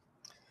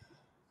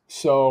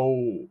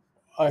 So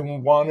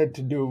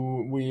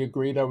we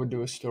agreed I would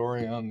do a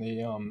story on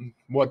the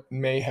what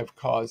may have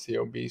caused the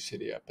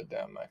obesity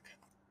epidemic.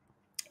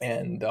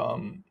 And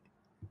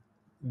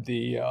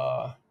the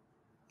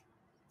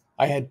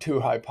I had two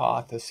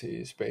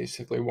hypotheses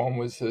basically. One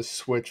was the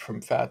switch from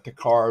fat to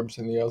carbs,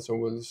 and the other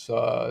was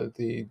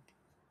the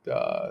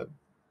uh,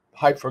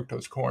 high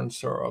fructose corn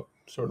syrup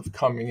sort of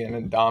coming in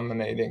and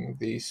dominating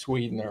the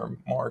sweetener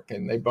market.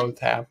 And they both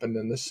happened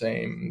in the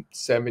same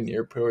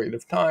 7-year period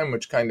of time,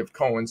 which kind of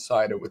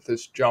coincided with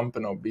this jump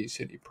in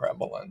obesity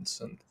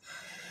prevalence. And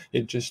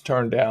it just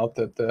turned out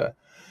that the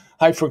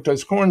high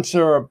fructose corn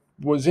syrup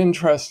was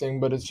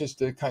interesting, but it's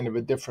just a kind of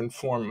a different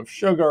form of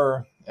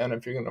sugar. And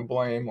if you're going to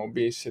blame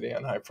obesity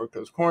on high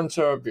fructose corn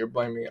syrup, you're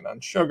blaming it on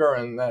sugar,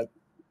 and that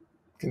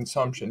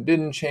consumption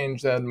didn't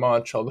change that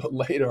much, although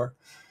later,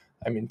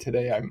 I mean,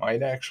 today I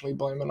might actually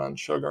blame it on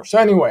sugar. So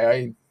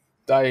anyway,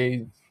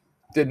 I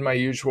did my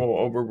usual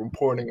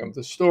over-reporting of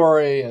the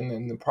story, and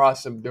in the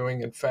process of doing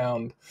it,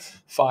 found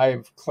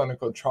 5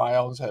 clinical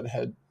trials that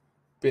had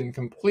been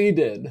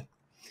completed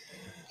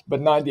but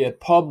not yet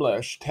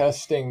published,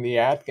 testing the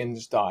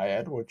Atkins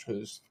diet, which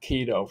was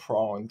keto for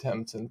all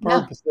intents and Yeah.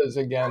 purposes,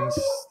 against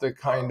the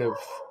kind of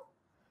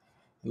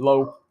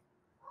low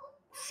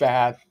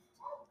fat,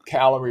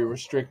 calorie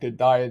restricted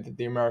diet that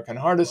the American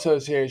Heart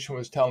Association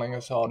was telling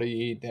us all to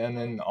eat. And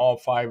in all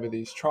 5 of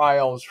these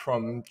trials,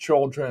 from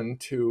children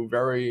to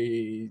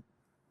very,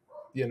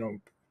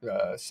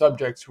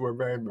 subjects who were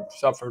very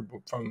suffered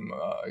from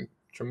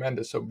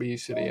tremendous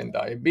obesity and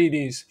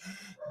diabetes,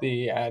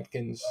 the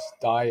Atkins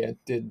diet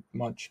did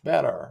much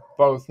better,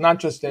 both not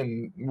just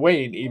in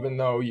weight, even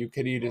though you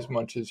could eat as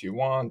much as you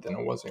want and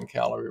it wasn't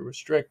calorie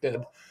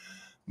restricted,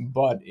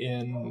 but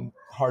in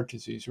heart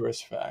disease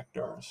risk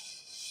factors.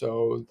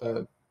 So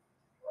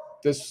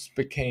this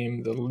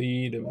became the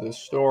lead of the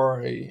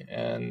story,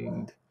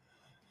 and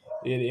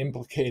it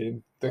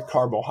implicated the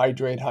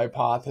carbohydrate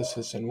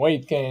hypothesis in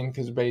weight gain,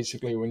 because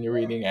basically when you're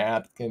eating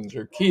Atkins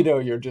or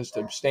keto, you're just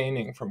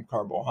abstaining from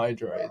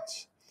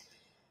carbohydrates.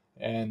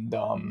 And,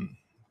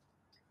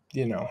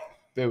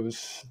 it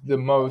was the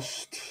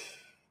most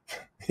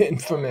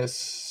infamous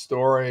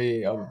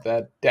story of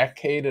that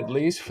decade, at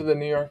least for the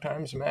New York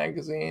Times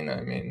Magazine. I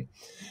mean,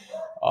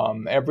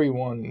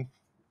 everyone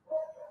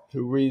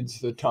who reads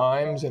the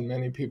Times and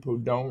many people who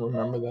don't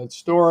remember that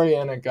story,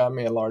 and it got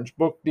me a large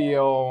book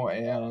deal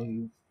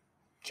and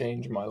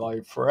changed my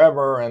life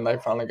forever. And I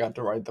finally got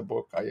to write the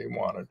book I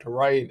wanted to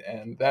write,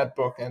 and that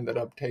book ended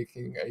up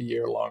taking a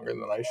year longer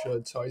than I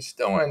should, so I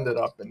still ended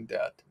up in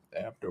debt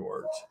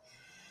afterwards.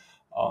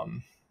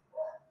 Um,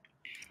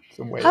 it's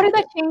the way How it did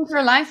goes. that change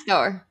your life,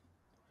 though?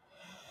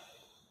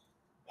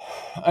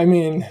 I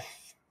mean,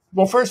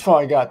 well, first of all,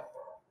 I got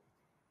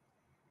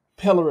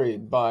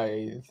pilloried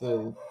by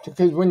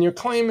because when you're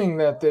claiming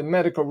that the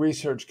medical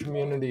research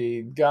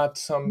community got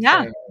Yeah.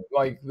 something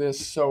like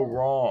this so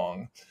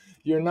wrong,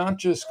 you're not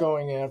just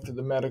going after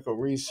the medical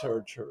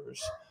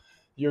researchers.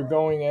 you're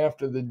going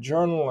after the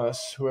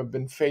journalists who have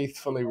been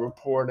faithfully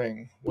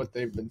reporting what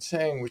they've been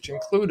saying, which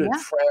included Yeah.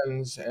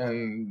 friends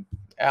and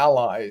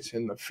allies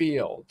in the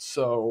field.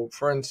 So,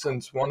 for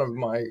instance, one of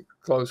my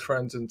close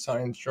friends in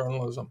science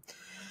journalism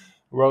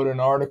wrote an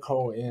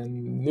article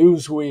in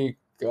Newsweek,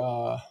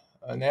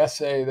 an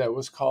essay that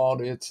was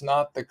called "It's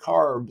Not the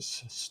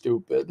Carbs,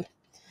 Stupid,"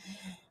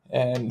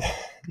 and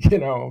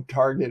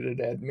targeted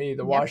at me.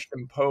 The Yep.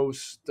 Washington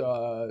Post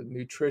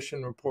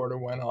nutrition reporter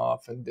went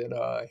off and did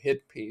a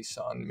hit piece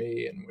on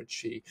me in which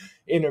she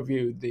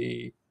interviewed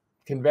the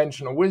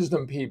conventional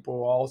wisdom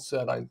people. All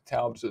said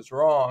Taubes is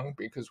wrong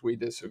because we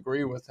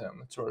disagree with him.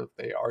 It's sort of,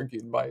 they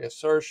argued by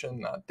assertion,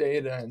 not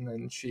data, and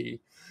then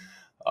she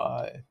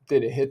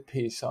did a hit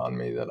piece on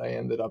me that I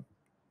ended up,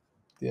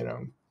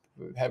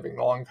 having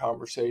long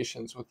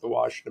conversations with the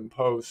Washington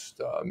Post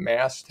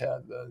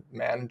masthead, the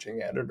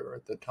managing editor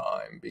at the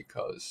time,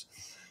 because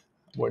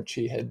what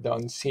she had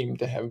done seemed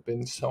to have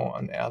been so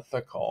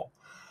unethical.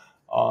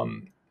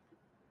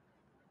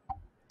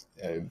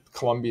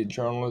 Columbia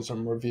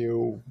Journalism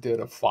Review did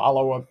a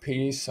follow-up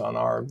piece on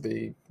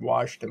the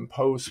Washington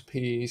Post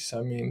piece.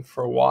 I mean,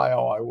 for a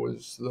while, I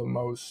was the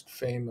most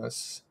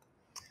famous,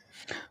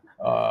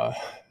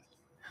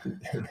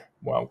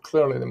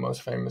 clearly the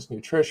most famous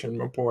nutrition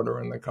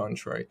reporter in the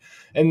country.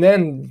 And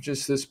then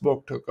just this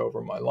book took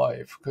over my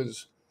life,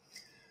 because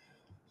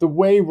the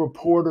way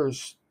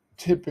reporters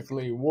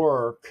typically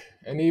work,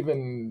 and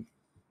even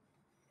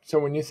so,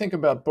 when you think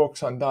about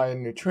books on diet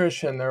and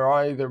nutrition, they're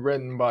either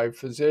written by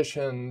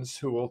physicians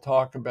who will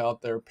talk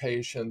about their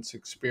patients'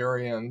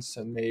 experience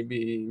and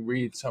maybe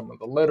read some of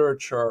the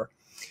literature,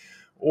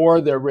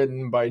 or they're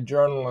written by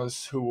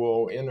journalists who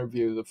will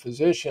interview the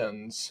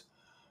physicians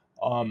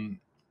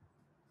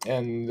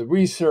and the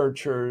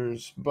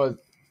researchers, but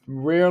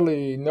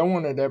rarely, no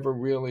one had ever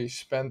really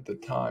spent the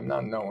time,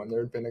 not no one,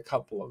 there had been a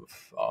couple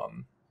of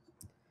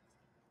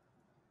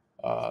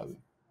uh,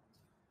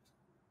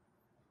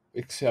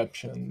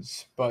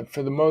 exceptions, but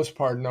for the most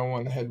part, no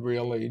one had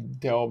really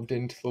delved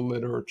into the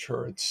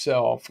literature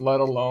itself, let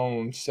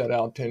alone set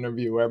out to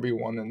interview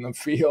everyone in the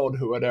field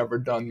who had ever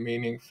done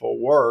meaningful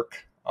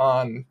work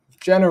on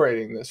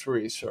generating this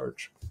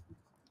research.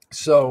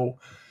 So,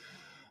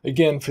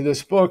 again, for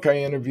this book, I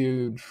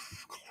interviewed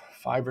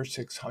 500 or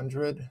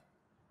 600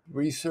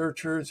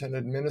 researchers and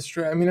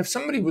administrators. I mean, if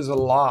somebody was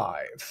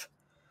alive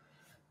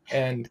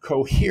and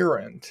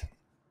coherent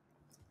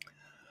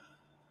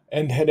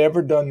and had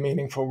ever done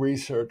meaningful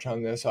research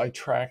on this, I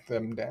tracked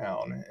them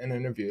down and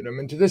interviewed them.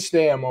 And to this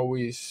day, I'm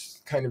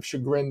always kind of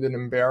chagrined and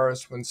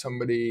embarrassed when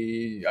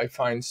I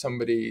find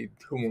somebody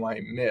whom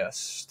I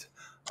missed.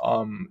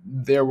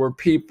 There were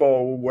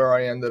people where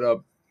I ended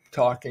up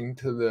talking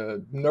to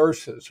the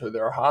nurses or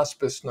their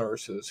hospice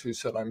nurses who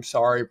said, "I'm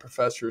sorry,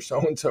 Professor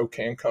so-and-so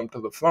can't come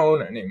to the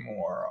phone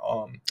anymore."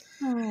 Oh.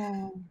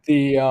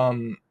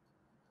 The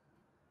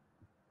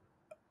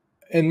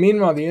And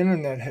meanwhile, the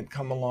internet had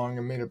come along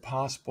and made it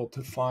possible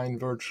to find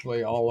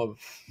virtually all of,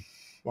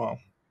 well,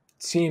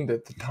 it seemed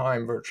at the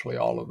time, virtually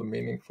all of the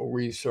meaningful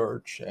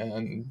research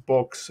and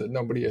books that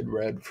nobody had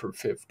read for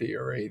 50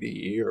 or 80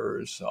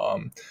 years.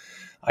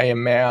 I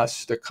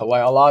amassed a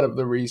lot of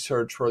the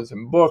research was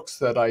in books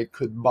that I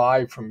could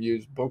buy from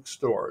used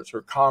bookstores,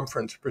 or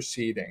conference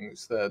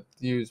proceedings that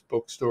used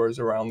bookstores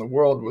around the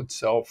world would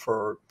sell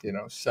for,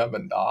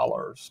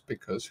 $7,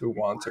 because who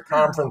wants a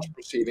conference Wow.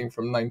 proceeding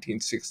from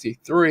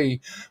 1963?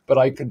 But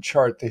I could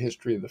chart the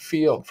history of the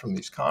field from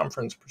these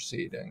conference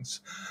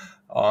proceedings.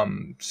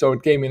 So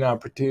it gave me an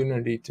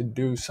opportunity to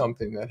do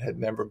something that had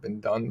never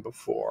been done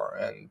before.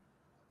 And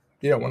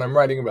when I'm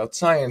writing about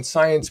science,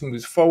 science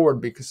moves forward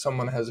because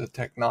someone has a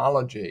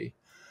technology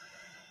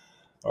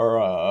or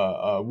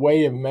a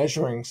way of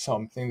measuring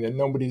something that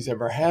nobody's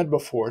ever had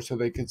before, so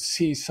they could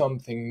see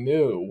something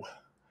new.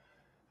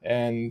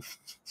 And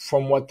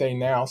from what they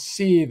now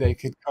see, they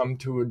could come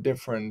to a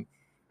different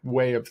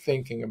way of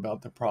thinking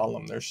about the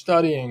problem they're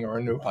studying, or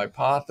a new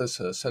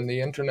hypothesis. And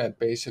the internet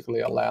basically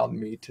allowed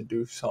me to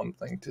do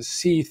something, to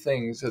see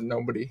things that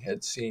nobody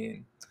had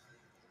seen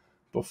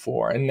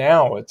before. And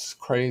now it's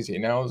crazy.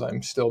 Now, as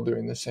I'm still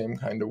doing the same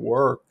kind of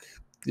work,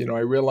 I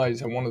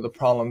realize that one of the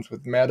problems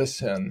with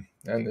medicine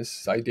and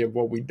this idea of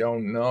what we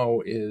don't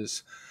know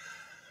is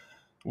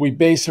we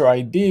base our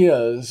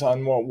ideas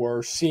on what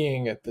we're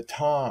seeing at the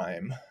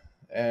time.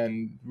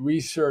 And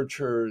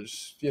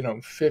researchers,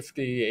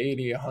 50,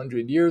 80,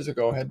 100 years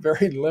ago had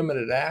very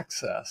limited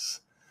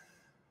access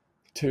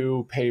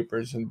to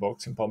papers and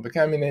books and public.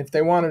 I mean, if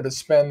they wanted to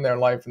spend their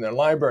life in their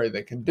library,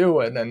 they could do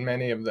it, and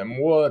many of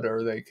them would,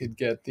 or they could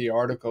get the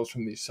articles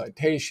from these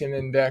citation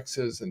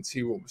indexes and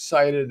see what was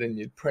cited, and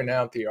you'd print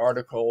out the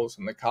articles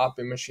and the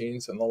copy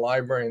machines in the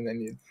library, and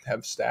then you'd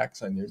have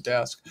stacks on your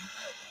desk.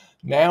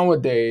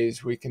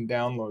 Nowadays, we can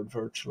download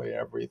virtually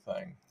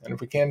everything. And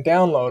if we can't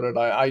download it,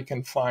 I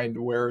can find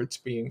where it's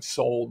being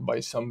sold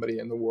by somebody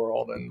in the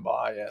world and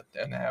buy it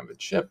and have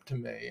it shipped to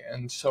me.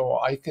 And so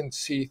I can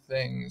see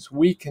things.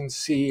 We can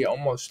see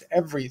almost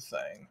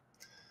everything.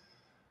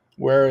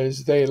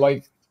 Whereas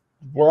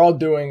we're all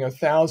doing a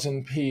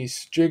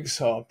 1,000-piece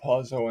jigsaw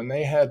puzzle, and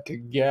they had to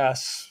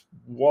guess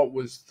what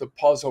was the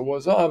puzzle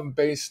was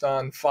based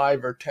on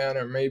 5 or 10,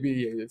 or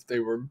maybe if they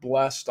were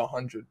blessed,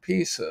 100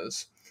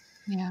 pieces.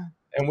 Yeah.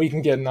 And we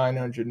can get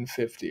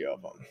 950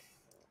 of them.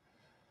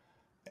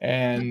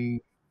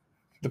 And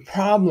the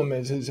problem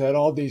is that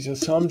all these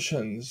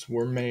assumptions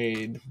were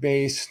made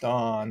based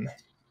on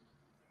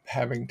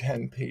having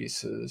 10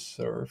 pieces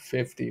or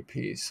 50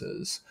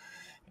 pieces.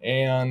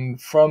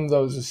 And from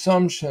those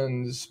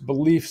assumptions,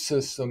 belief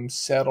systems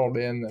settled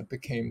in that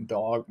became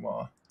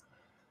dogma.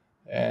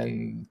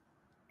 And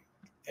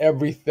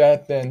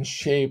that then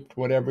shaped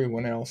what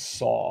everyone else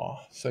saw.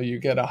 So you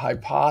get a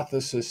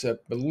hypothesis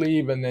that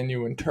believe, and then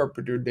you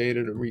interpret your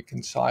data to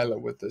reconcile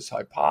it with this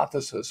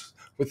hypothesis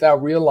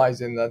without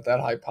realizing that that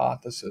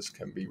hypothesis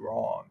can be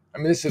wrong. I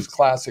mean, this is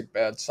classic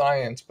bad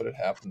science, but it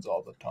happens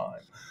all the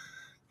time.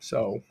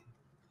 So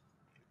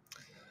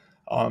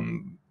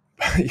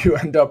you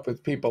end up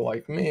with people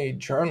like me,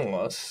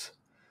 journalists,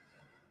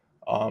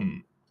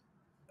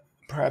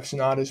 perhaps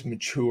not as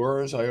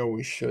mature as I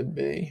always should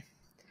be,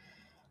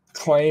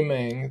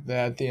 claiming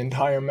that the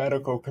entire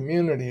medical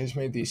community has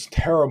made these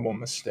terrible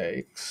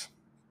mistakes,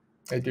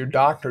 that your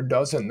doctor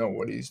doesn't know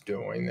what he's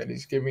doing, that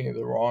he's giving you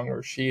the wrong,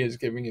 or she is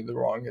giving you the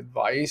wrong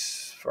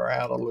advice for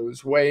how to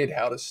lose weight,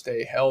 how to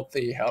stay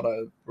healthy, how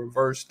to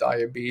reverse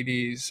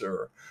diabetes,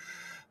 or,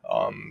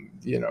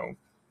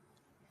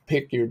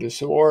 pick your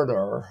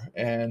disorder.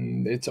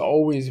 And it's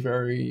always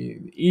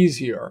very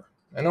easier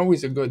and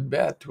always a good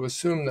bet to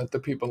assume that the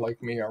people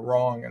like me are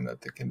wrong and that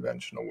the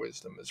conventional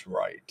wisdom is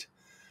right.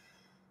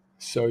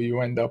 So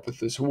you end up with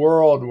this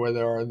world where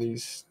there are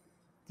these,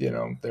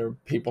 there are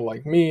people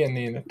like me and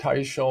Nina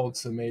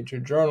Teicholz, the major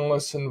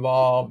journalists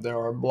involved. There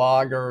are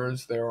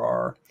bloggers, there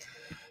are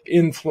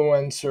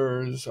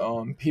influencers,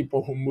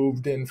 people who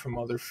moved in from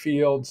other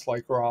fields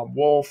like Rob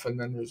Wolf. And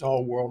then there's a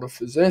whole world of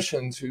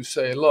physicians who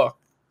say, look,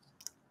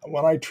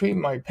 when I treat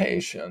my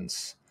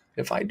patients,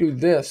 if I do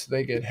this,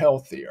 they get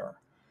healthier.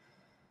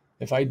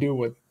 If I do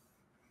what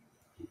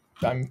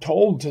I'm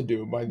told to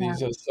do by Yeah.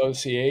 these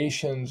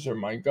associations or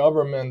my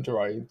government,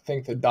 or I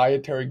think the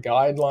dietary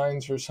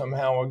guidelines are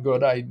somehow a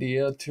good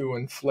idea to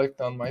inflict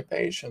on my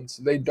patients,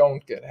 they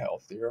don't get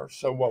healthier.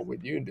 So what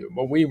would you do?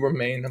 But we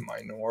remain a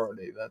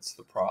minority. That's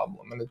the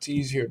problem. And it's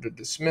easier to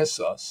dismiss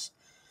us.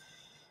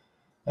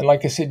 And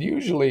like I said,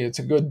 usually it's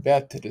a good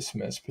bet to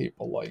dismiss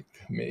people like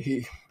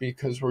me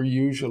because we're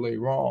usually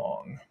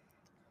wrong.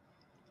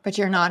 But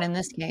you're not in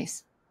this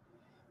case.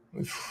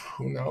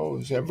 Who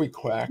knows? Every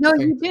quack No,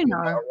 you thinks do they're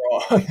know. not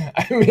wrong.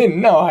 I mean,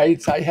 no, I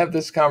have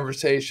this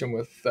conversation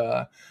with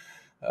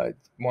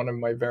one of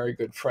my very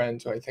good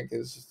friends, who I think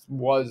is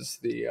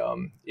the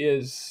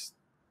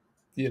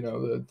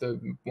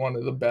one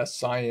of the best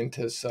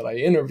scientists that I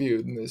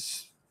interviewed in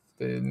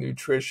the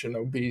nutrition,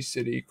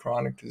 obesity,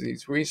 chronic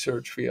disease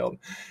research field,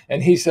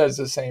 and he says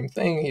the same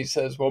thing. He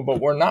says, "Well,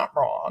 but we're not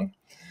wrong."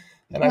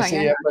 And I No, say,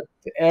 you're yeah, not.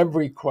 but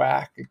every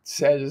quack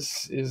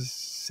says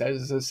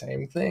the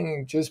same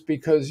thing. Just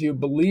because you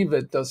believe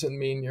it doesn't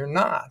mean you're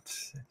not.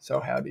 So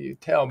how do you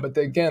tell? But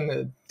again,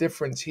 the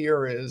difference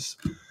here is,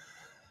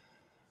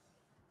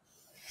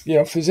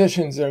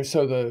 physicians are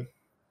the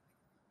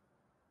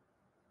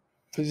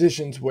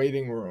physicians'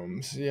 waiting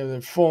rooms. They're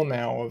full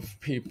now of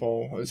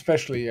people,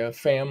 especially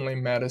family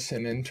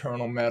medicine,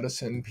 internal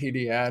medicine,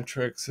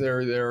 pediatrics.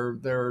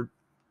 They're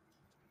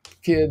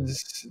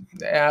kids,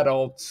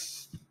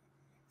 adults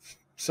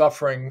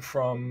suffering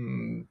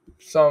from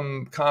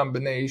some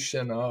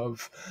combination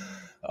of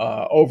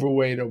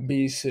overweight,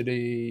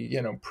 obesity,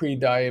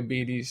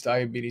 pre-diabetes,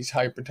 diabetes,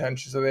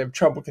 hypertension. So they have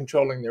trouble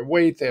controlling their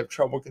weight, they have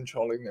trouble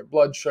controlling their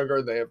blood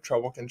sugar, they have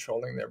trouble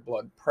controlling their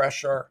blood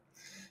pressure.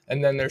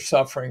 And then they're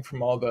suffering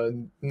from all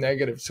the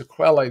negative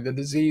sequelae, the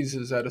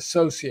diseases that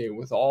associate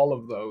with all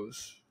of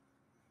those,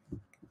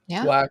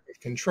 Yeah. lack of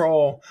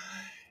control.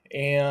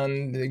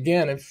 And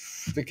again,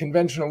 if the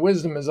conventional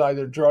wisdom is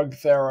either drug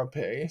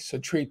therapy, so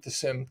treat the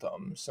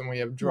symptoms, and we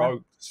have Yeah.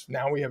 drugs,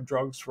 now we have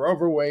drugs for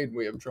overweight,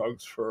 we have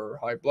drugs for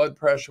high blood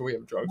pressure, we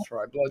have drugs for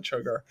high blood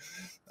sugar.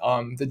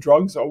 The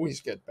drugs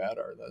always get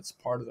better. That's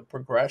part of the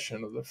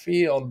progression of the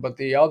field. But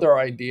the other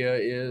idea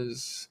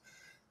is,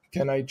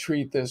 can I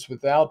treat this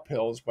without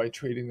pills by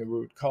treating the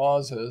root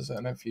causes?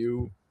 And if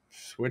you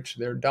switch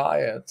their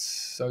diets,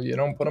 so you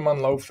don't put them on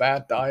low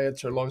fat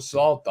diets or low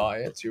salt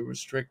diets, you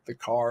restrict the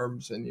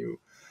carbs and you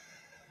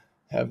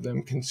have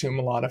them consume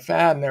a lot of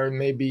fat. And there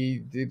may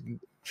be,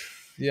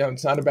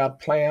 it's not about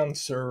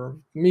plants or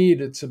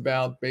meat, it's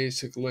about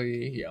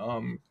basically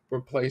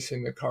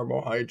replacing the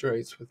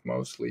carbohydrates with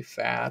mostly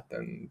fat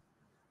and,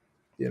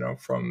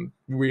 from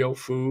real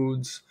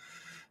foods.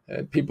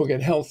 People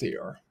get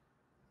healthier.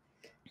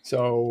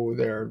 So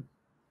their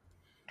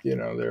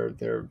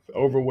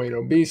overweight,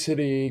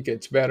 obesity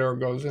gets better,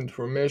 goes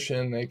into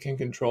remission. They can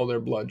control their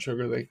blood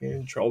sugar, they can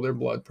control their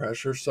blood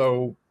pressure.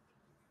 So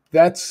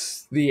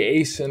that's the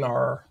ace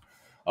up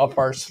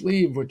our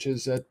sleeve, which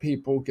is that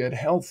people get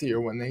healthier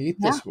when they eat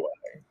Yeah. this way.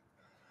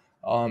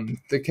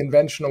 The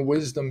conventional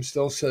wisdom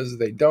still says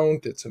they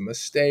don't. It's a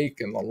mistake.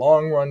 In the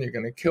long run, you're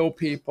going to kill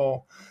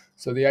people.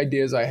 So the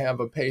idea is I have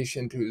a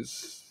patient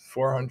who's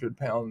 400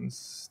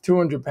 pounds,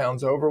 200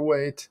 pounds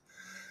overweight,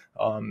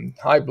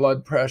 high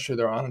blood pressure.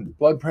 They're on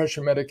blood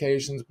pressure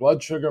medications,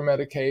 blood sugar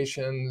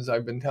medications.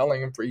 I've been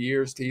telling them for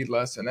years to eat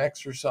less and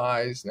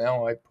exercise.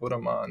 Now I put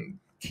them on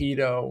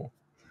keto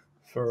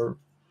for,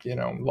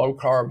 low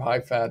carb, high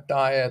fat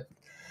diet.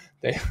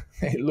 They,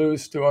 they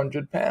lose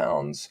 200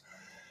 pounds.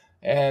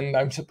 And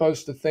I'm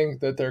supposed to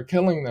think that they're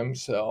killing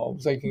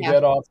themselves. They can Yeah.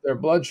 get off their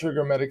blood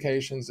sugar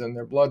medications and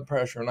their blood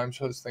pressure, and I'm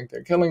supposed to think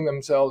they're killing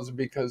themselves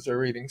because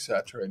they're eating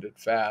saturated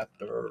fat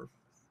or,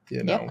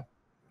 Yep.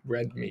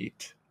 red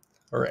meat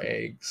or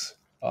eggs.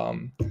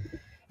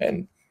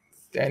 And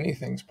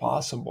anything's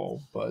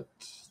possible, but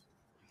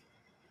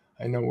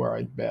I know where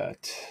I'd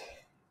bet.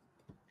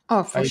 Oh,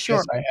 I for sure.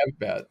 guess I have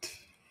bet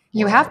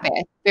You where have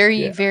been very,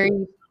 yeah. very,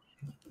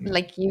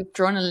 like you've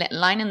drawn a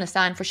line in the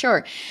sand for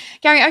sure.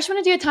 Gary, I just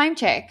want to do a time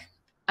check.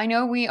 I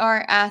know we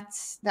are at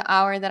the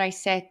hour that I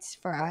set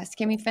for us.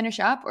 Can we finish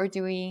up or is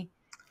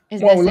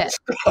Well, this it? let's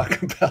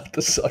talk about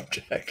the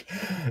subject.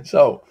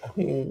 So,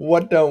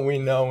 what don't we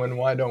know and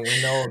why don't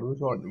we know it was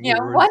what we Yeah,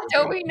 were what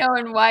don't doing. we know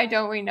and why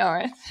don't we know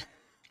it?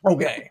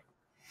 Okay.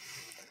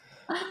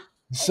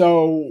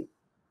 So,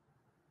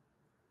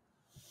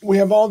 we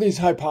have all these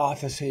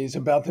hypotheses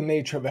about the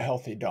nature of a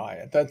healthy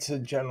diet. That's a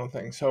general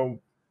thing.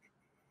 So,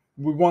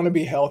 we want to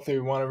be healthy.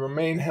 We want to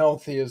remain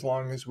healthy as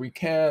long as we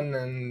can.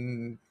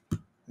 And,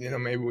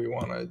 maybe we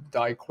want to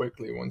die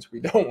quickly once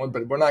we don't want,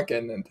 but we're not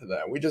getting into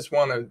that. We just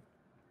want to,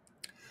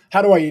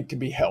 how do I eat to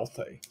be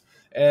healthy?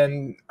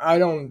 And I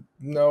don't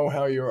know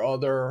how your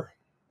other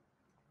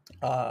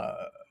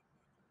uh,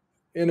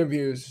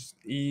 interviews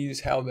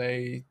how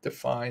they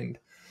defined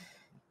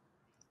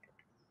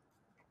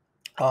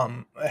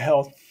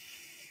health,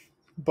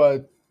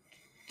 but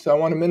so I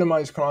want to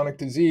minimize chronic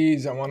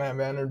disease. I want to have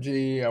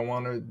energy. I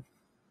want to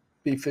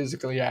be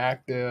physically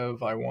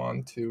active. I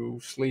want to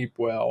sleep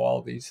well.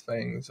 All these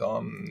things.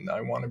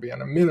 I want to be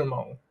on a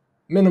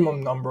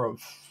minimum number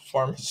of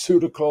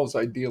pharmaceuticals,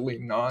 ideally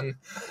none.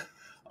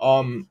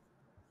 The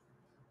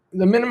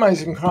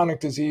minimizing chronic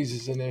disease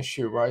is an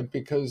issue, right?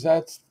 Because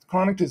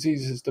chronic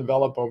diseases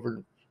develop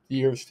over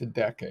years to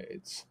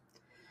decades.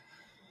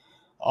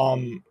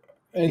 And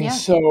Yeah.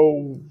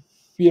 so,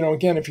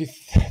 again, if you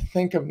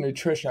think of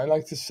nutrition, I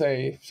like to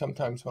say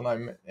sometimes when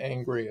I'm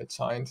angry at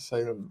science,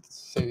 say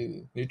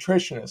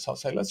nutritionists, I'll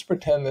say, let's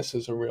pretend this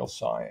is a real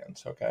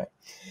science, okay?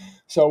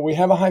 So we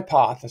have a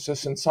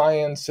hypothesis, and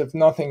science, if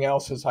nothing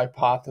else, is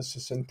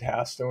hypothesis and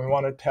test, and we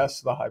want to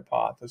test the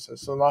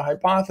hypothesis. So the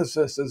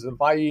hypothesis is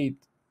if I eat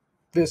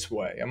this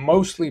way, a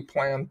mostly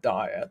plant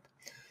diet,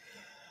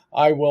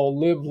 I will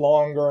live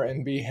longer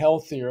and be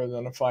healthier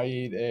than if I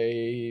eat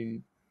a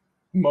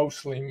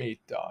mostly meat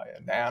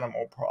diet,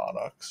 animal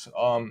products,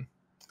 all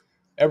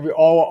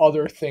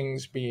other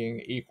things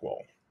being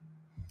equal.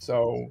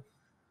 So,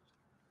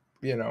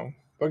 we're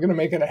going to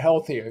make it a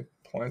healthy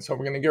plan. So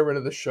we're going to get rid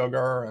of the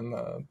sugar and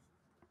the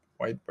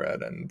white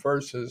bread and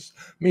versus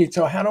meat.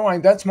 So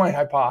that's my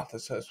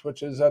hypothesis,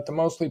 which is that the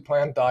mostly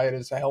plant diet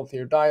is a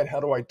healthier diet. How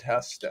do I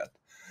test it?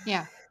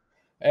 Yeah.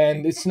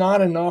 And it's not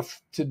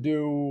enough to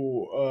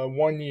do a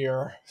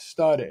 1-year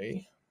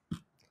study,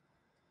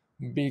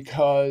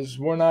 because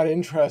we're not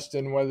interested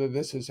in whether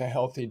this is a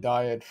healthy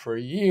diet for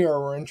a year.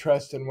 We're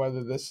interested in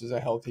whether this is a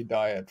healthy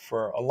diet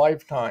for a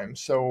lifetime.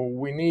 So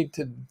we need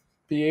to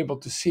be able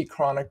to see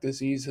chronic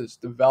diseases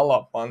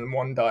develop on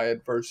one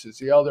diet versus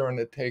the other. And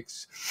it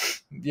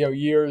takes,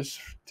 years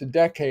to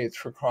decades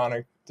for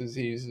chronic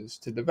diseases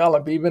to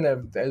develop. Even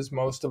if, as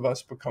most of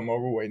us become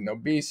overweight and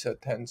obese,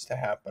 it tends to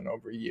happen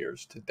over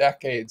years to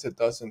decades. It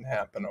doesn't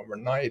happen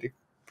overnight,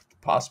 with the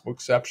possible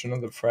exception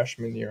of the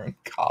freshman year in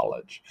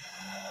college.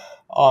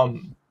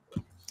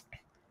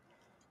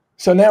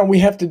 So now we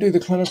have to do the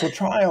clinical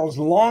trials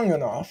long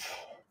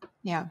enough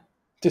Yeah.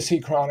 to see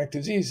chronic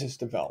diseases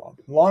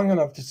develop, long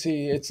enough to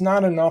see. It's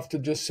not enough to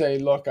just say,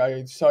 look,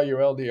 I saw your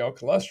LDL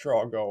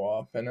cholesterol go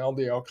up, and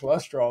LDL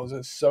cholesterol is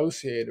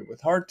associated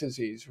with heart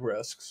disease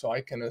risk, so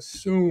I can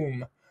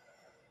assume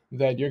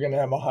that you're going to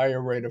have a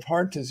higher rate of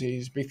heart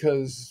disease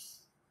because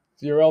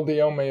your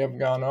LDL may have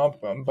gone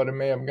up, but it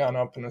may have gone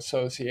up in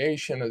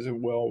association, as it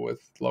will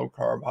with low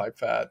carb, high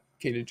fat,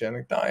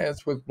 ketogenic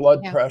diets, with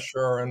blood Yeah.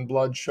 pressure and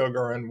blood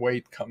sugar and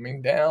weight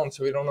coming down.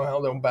 So we don't know how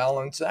they'll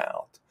balance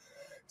out.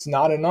 It's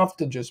not enough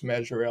to just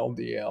measure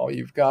LDL.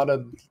 You've got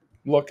to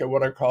look at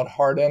what are called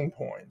hard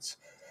endpoints.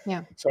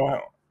 Yeah. So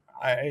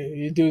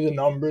you do the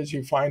numbers,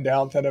 you find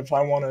out that if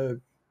I want to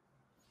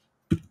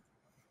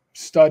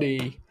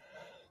study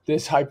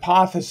this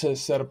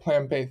hypothesis that a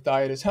plant-based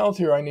diet is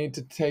healthier, I need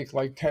to take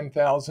like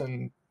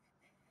 10,000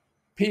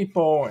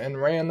 people and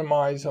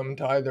randomize them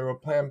to either a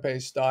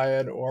plant-based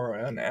diet or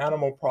an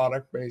animal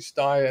product-based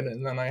diet,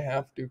 and then I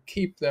have to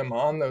keep them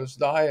on those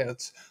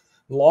diets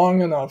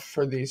long enough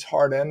for these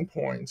hard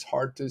endpoints,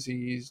 heart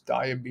disease,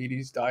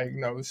 diabetes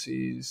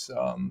diagnoses,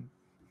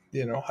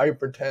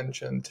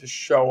 hypertension, to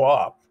show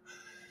up.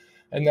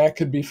 And that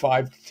could be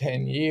 5 to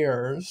 10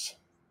 years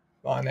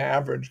on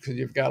average because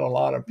you've got a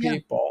lot of Yeah.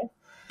 people.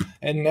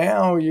 And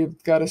now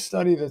you've got a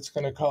study that's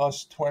going to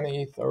cost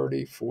 20,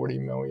 30, 40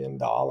 million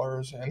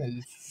dollars, and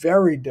it's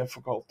very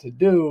difficult to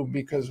do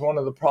because one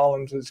of the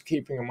problems is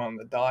keeping them on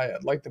the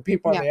diet. Like the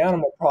people on Yeah. the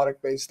animal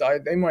product based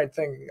diet, they might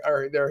think,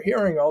 or they're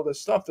hearing all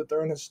this stuff that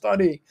they're in a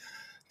study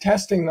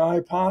testing the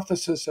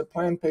hypothesis that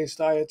plant-based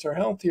diets are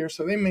healthier,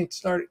 so they may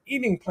start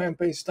eating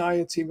plant-based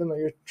diets even though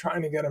you're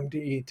trying to get them to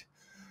eat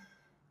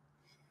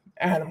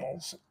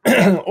animals.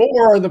 Yeah.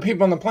 Or the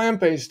people on the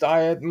plant-based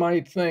diet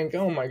might think,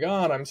 oh my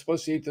God, I'm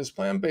supposed to eat this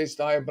plant-based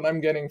diet, but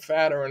I'm getting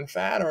fatter and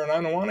fatter, and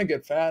I don't want to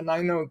get fat. And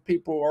I know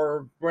people who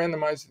are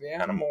randomized to the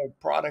animal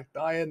product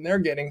diet, and they're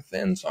getting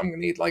thin, so I'm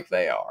going to eat like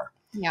they are.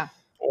 Yeah.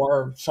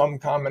 Or some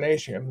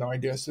combination, I have no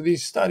idea. So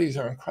these studies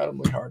are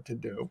incredibly hard to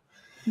do.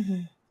 Hmm.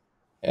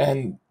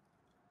 And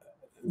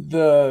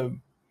the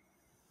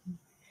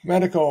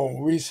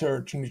medical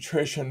research,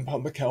 nutrition,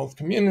 public health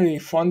community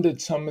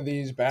funded some of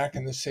these back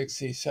in the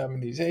 60s,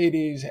 70s,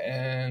 80s,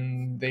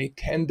 and they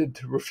tended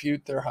to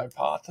refute their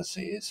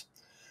hypotheses.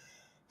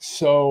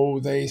 So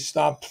they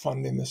stopped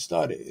funding the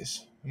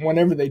studies.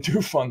 Whenever they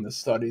do fund the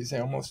studies, they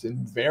almost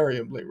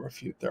invariably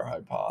refute their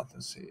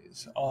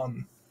hypotheses,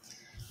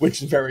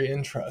 which is very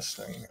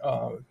interesting,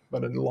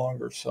 but a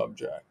longer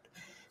subject.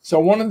 So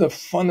one of the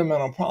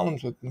fundamental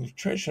problems with the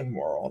nutrition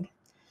world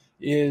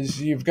is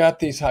you've got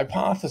these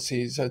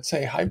hypotheses that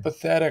say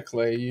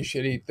hypothetically you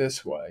should eat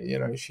this way.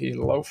 You should eat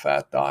a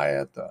low-fat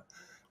diet. The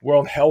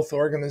World Health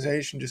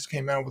Organization just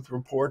came out with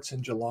reports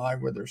in July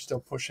where they're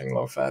still pushing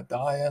low-fat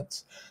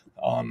diets.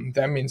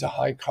 That means a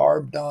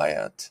high-carb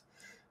diet,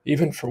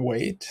 even for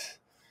weight.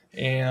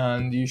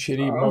 And you should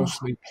eat Oh,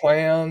 mostly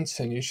plants,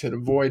 and you should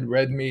avoid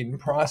red meat and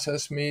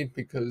processed meat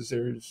because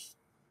there's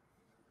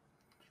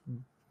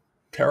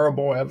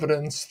terrible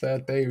evidence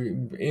that they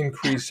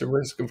increase the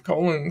risk of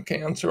colon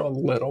cancer a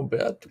little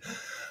bit.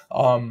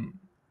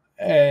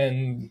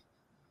 And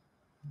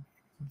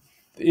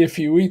if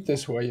you eat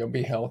this way, you'll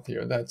be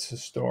healthier. That's the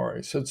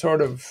story. So it's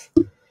sort of,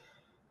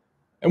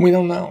 and we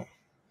don't know.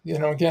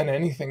 Again,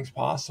 anything's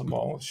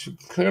possible.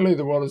 Clearly,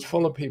 the world is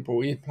full of people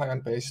who eat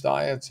plant based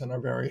diets and are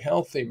very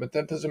healthy, but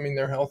that doesn't mean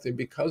they're healthy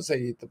because they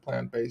eat the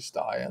plant based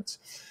diets.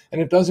 And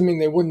it doesn't mean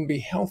they wouldn't be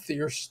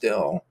healthier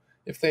still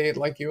if they ate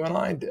like you and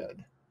I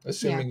did, yeah.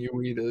 assuming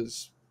you eat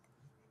as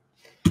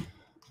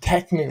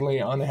technically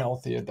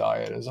unhealthy a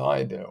diet as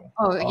I do.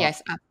 Oh,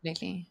 yes,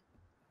 absolutely.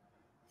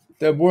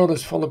 The world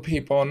is full of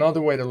people.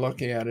 Another way to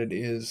look at it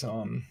is,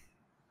 and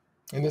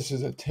this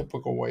is a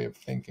typical way of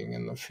thinking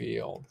in the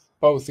field,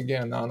 both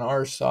again on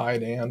our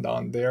side and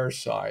on their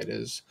side,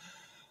 is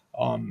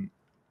um,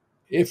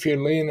 if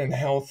you're lean and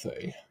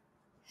healthy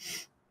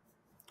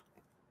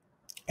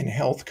and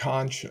health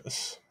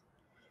conscious,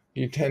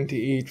 you tend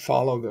to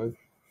follow the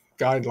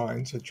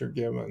guidelines that you're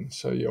given.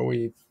 So you'll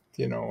eat,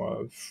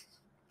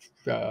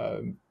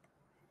 a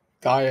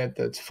diet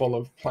that's full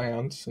of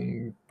plants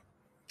and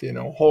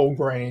whole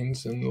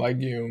grains and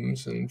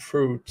legumes and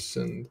fruits,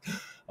 and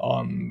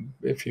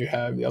if you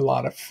have a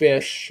lot of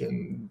fish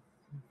and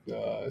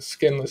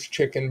skinless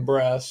chicken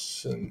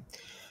breasts, Oh,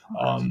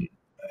 God. um,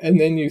 and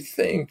then you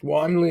think,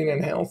 well, I'm lean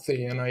and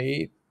healthy, and I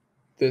eat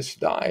this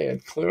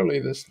diet. Clearly,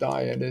 this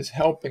diet is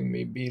helping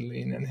me be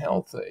lean and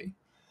healthy.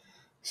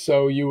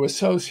 So you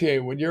associate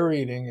what you're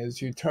eating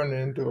as you turn it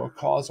into a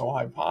causal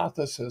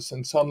hypothesis,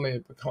 and suddenly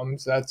it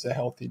becomes that's a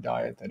healthy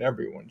diet that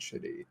everyone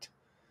should eat.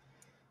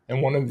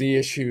 And one of the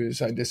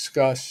issues I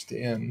discussed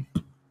in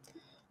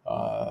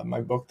my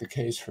book, The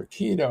Case for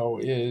Keto,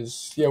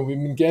 is we've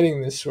been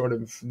getting this sort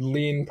of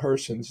lean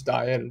person's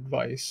diet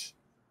advice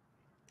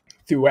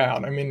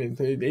throughout. I mean,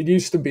 it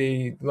used to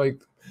be like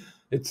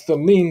it's the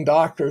lean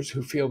doctors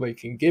who feel they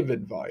can give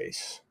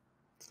advice.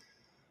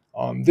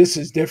 This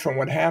is different.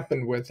 What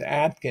happened with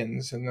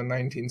Atkins in the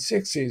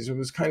 1960s, it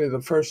was kind of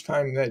the first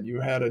time that you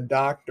had a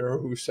doctor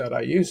who said,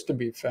 I used to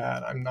be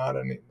fat. I'm not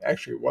any,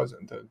 actually, it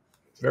wasn't. The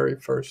very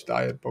first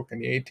diet book in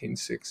the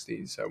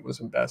 1860s that was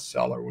a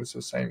bestseller was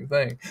the same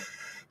thing.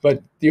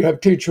 But you have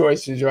two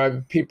choices. You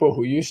have people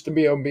who used to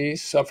be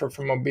obese, suffer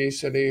from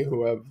obesity,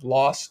 who have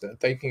lost it.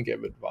 They can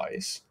give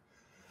advice.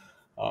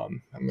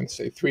 I'm going to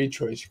say three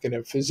choices. You can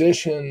have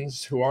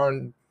physicians who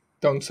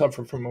don't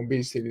suffer from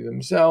obesity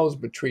themselves,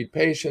 but treat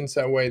patients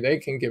that way. They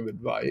can give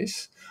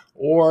advice.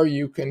 Or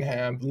you can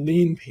have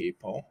lean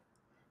people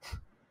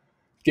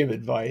give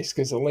advice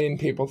because the lean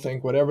people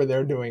think whatever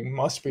they're doing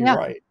must be Yeah,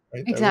 right.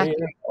 Right? They're lean exactly.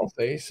 and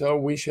healthy, so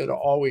we should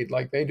all eat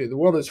like they do. The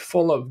world is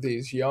full of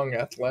these young,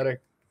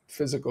 athletic,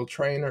 physical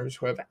trainers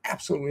who have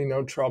absolutely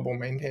no trouble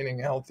maintaining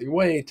a healthy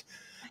weight,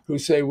 who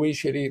say we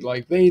should eat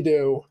like they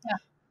do Yeah,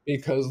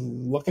 because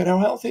look at how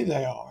healthy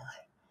they are.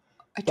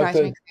 it But drives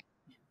me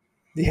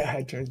yeah,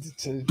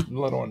 it's a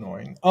little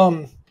annoying.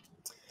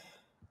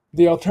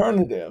 The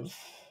alternative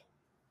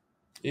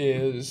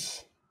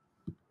is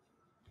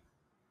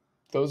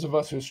those of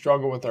us who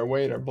struggle with our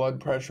weight, our blood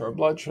pressure, our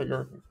blood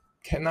sugar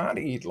cannot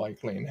eat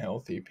like lean,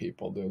 healthy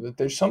people do. That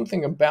there's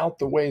something about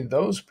the way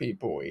those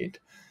people eat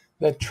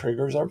that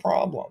triggers our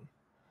problem.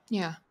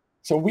 crazy. Yeah.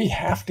 So we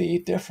have to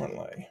eat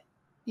differently.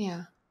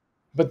 Yeah.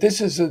 But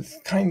this is a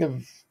kind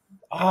of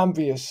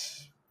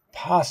obvious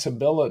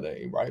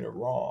possibility, right or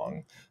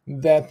wrong,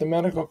 that the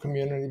medical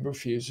community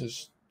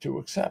refuses to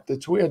accept.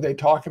 It's weird. They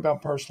talk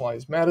about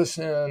personalized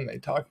medicine, they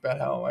talk about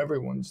how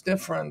everyone's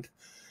different.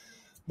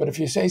 But if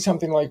you say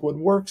something like, what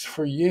works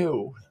for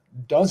you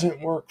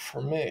doesn't work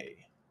for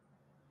me,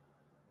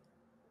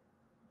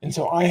 and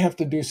so I have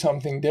to do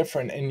something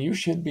different, and you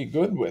should be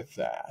good with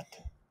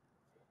that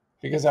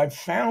because I've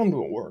found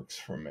what works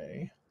for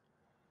me.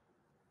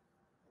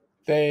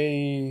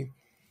 They,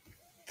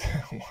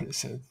 what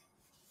is it?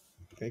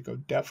 They go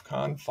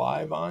DEFCON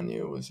 5 on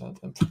you. Is that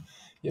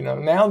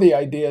now the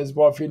idea is,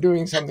 well, if you're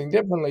doing something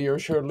differently, you're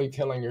surely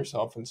killing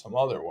yourself in some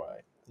other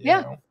way,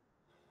 Yeah.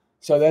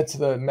 So that's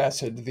the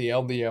message, the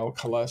LDL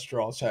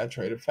cholesterol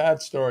saturated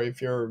fat story.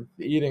 If you're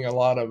eating a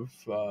lot of,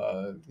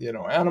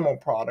 animal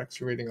products,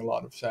 you're eating a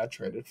lot of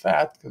saturated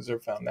fat because they're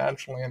found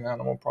naturally in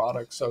animal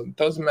products. So it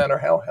doesn't matter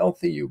how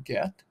healthy you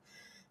get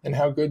and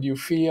how good you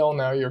feel.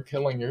 Now you're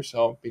killing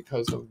yourself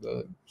because of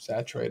the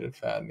saturated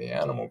fat in the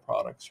animal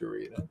products you're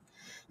eating.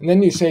 And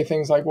then you say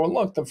things like, well,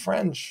 look, the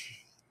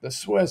French, the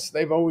Swiss,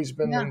 they've always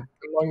been Yeah.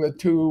 among the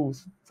two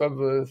of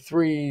the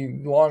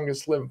three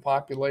longest lived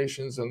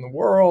populations in the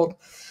world.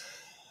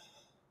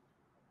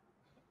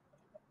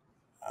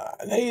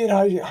 They eat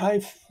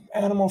high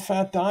animal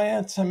fat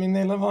diets. I mean,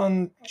 they live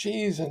on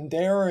cheese and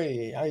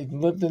dairy. I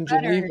lived in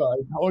Better. Geneva. I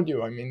told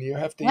you. I mean, you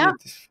have to Yeah.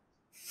 eat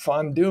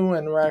fondue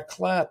and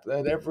raclette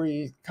at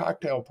every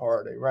cocktail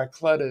party.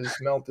 Raclette is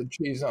melted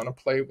cheese on a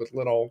plate with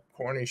little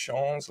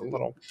cornichons,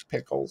 little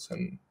pickles,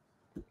 and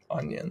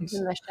onions.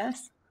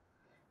 Delicious.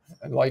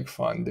 I like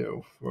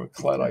fondue.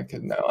 Raclette, I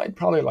could now. I'd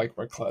probably like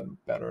raclette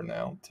better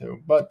now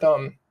too. But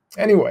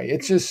anyway,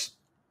 it's just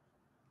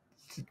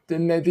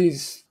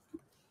these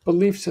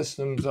belief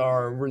systems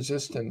are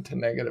resistant to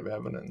negative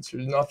evidence.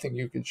 There's nothing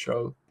you could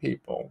show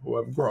people who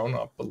have grown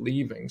up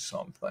believing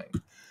something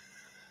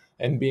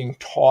and being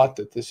taught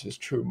that this is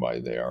true by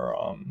their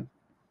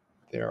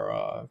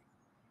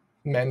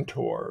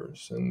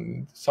mentors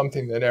and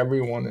something that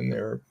everyone in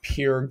their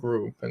peer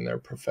group and their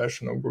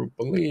professional group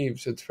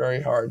believes. It's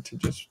very hard to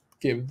just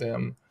give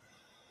them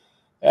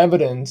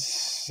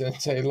evidence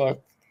and say,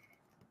 look,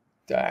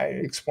 I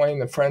explain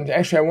the French.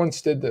 Actually, I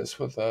once did this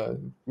with a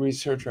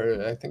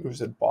researcher, I think it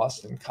was at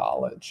Boston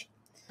College.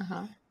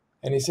 Uh-huh.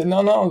 And he said,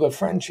 no, the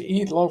French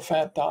eat low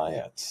fat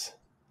diets.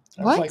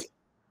 I was What? like,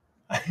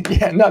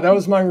 yeah, no, that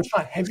was my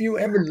response. Have you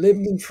ever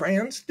lived in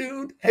France,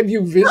 dude? Have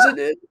you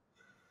visited?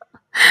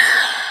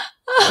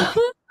 Like,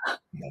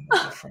 no,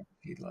 the French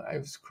eat low. I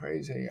was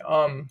crazy.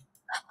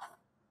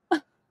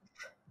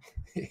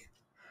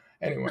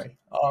 Anyway,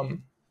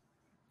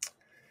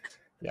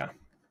 yeah.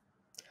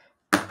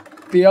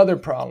 The other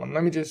problem,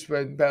 let me just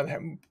read about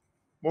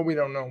what we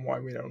don't know, why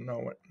we don't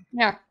know it.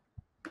 Yeah.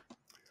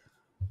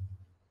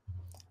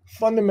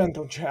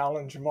 Fundamental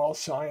challenge of all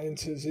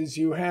sciences is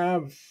you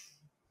have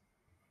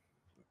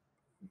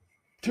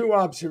two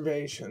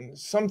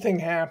observations. Something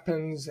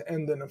happens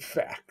and an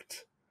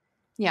effect.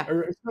 Yeah.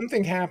 Or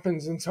something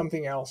happens and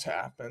something else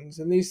happens.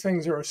 And these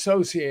things are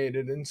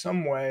associated in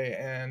some way.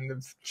 And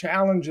the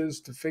challenge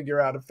is to figure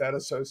out if that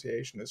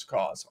association is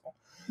causal.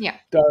 Yeah.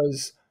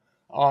 Does,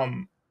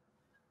 hold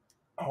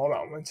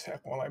on one sec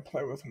while I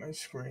play with my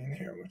screen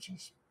here, which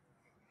is,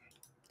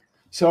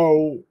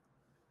 so,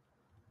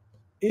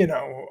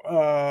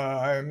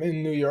 I'm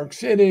in New York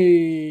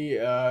City.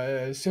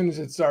 As soon as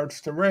it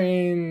starts to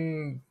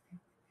rain,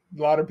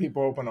 a lot of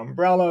people open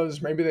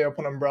umbrellas. Maybe they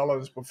open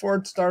umbrellas before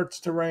it starts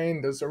to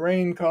rain. Does the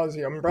rain cause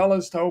the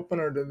umbrellas to open,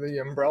 or do the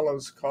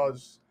umbrellas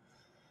cause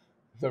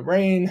the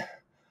rain?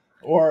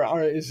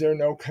 Or is there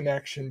no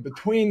connection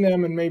between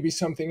them and maybe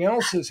something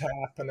else is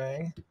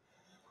happening?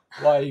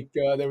 Like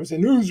there was a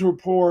news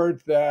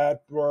report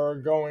that we're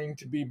going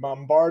to be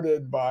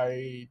bombarded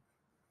by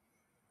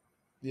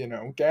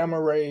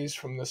gamma rays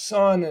from the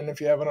sun, and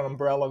if you have an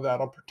umbrella,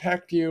 that'll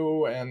protect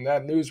you. And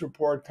that news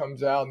report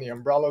comes out, and the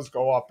umbrellas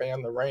go up,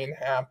 and the rain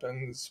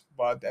happens.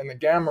 And the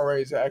gamma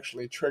rays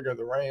actually trigger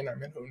the rain. I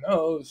mean, who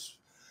knows?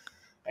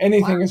 Wow.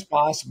 Anything is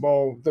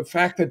possible. The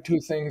fact that two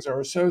things are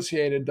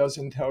associated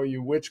doesn't tell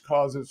you which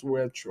causes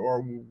which,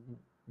 or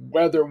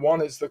whether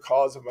one is the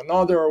cause of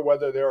another, or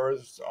whether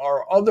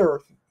are other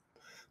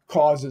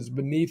causes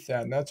beneath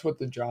that. And that's what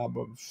the job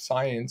of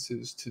science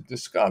is, to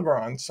discover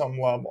on some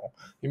level.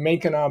 You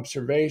make an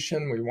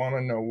observation, we want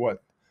to know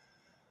what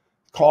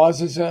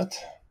causes it,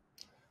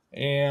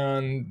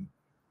 and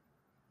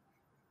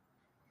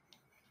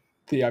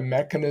the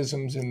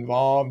mechanisms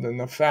involved, and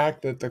the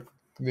fact that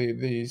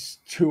these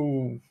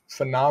two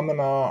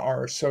phenomena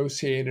are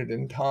associated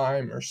in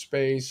time or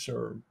space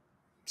or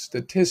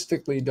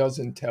statistically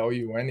doesn't tell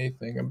you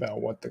anything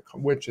about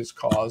which is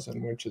cause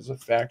and which is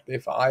effect,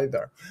 if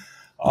either.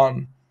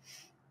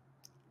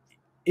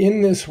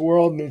 In this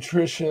world,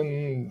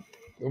 nutrition,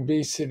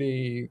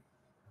 obesity,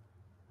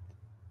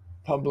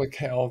 public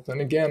health,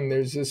 and again,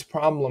 there's this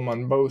problem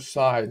on both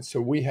sides.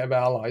 So we have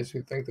allies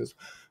who think this.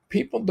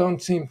 People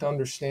don't seem to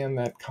understand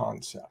that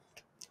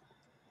concept.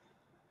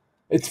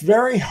 it's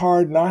very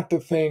hard not to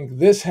think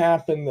this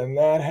happened and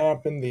that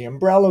happened. The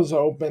umbrellas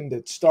opened,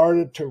 it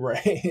started to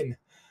rain.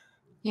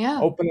 Yeah.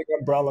 Opening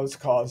umbrellas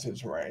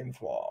causes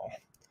rainfall.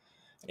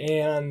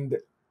 And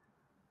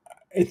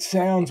it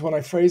sounds, when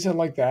I phrase it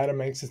like that, it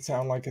makes it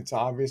sound like it's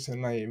obvious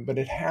and naive, but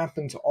it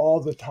happens all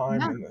the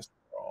time Yeah. in this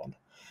world.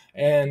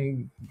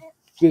 And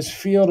this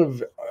field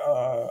of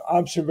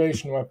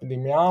observational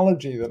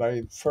epidemiology that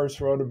I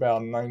first wrote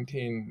about in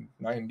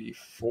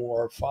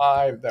 1994 or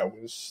 5, that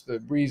was the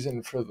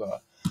reason for the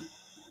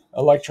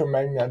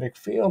electromagnetic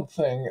field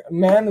thing,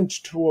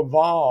 managed to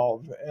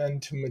evolve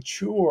and to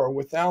mature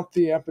without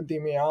the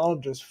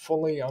epidemiologists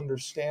fully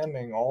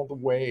understanding all the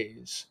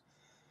ways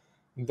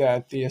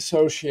that the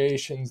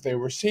associations they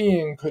were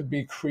seeing could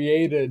be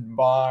created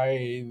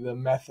by the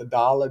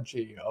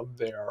methodology of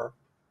their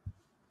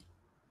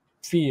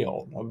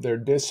field, of their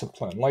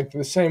discipline. Like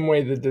the same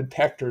way the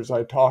detectors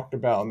I talked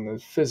about in the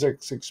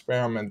physics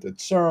experiment at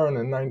CERN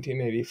in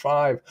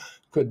 1985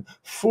 could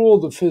fool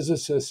the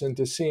physicists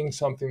into seeing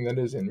something that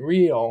isn't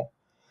real.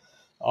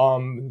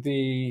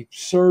 The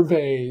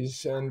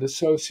surveys and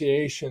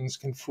associations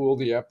can fool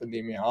the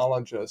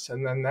epidemiologists,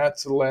 and then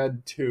that's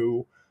led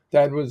to,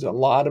 that was a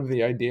lot of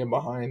the idea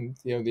behind,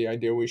 the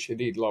idea we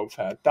should eat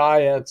low-fat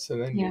diets,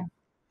 and then Yeah.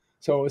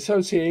 so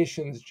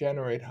associations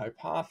generate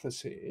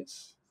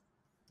hypotheses.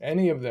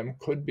 Any of them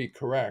could be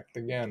correct.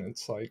 Again,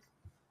 it's like,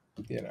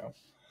 you know,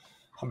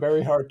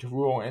 very hard to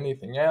rule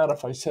anything out.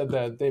 If I said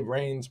that it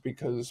rains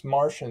because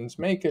Martians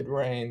make it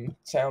rain,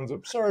 sounds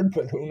absurd,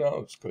 but who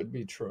knows? Could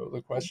be true.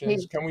 The question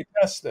is, can we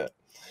test it?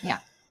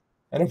 Yeah.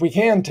 And if we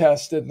can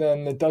test it,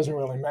 then it doesn't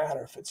really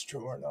matter if it's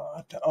true or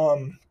not.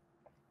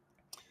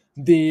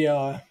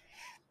 The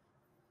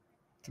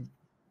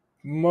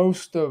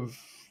Most of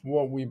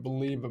what we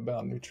believe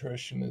about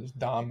nutrition is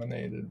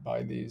dominated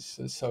by these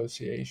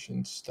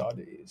association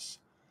studies.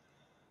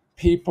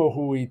 People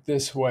who eat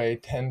this way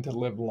tend to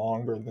live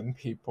longer than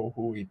people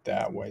who eat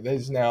that way.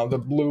 There's now the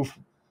blue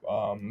zone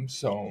I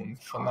was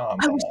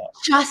phenomena.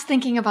 just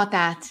thinking about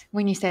that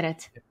when you said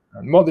it.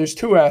 Well, there's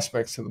two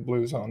aspects to the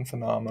blue zone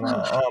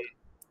phenomena. Oh,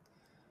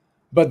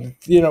 But,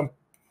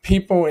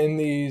 people in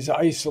these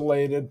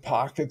isolated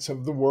pockets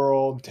of the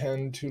world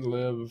tend to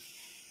live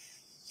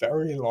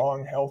very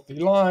long, healthy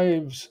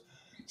lives.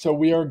 So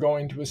we are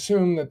going to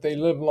assume that they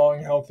live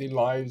long, healthy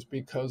lives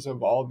because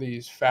of all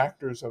these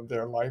factors of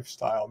their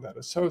lifestyle that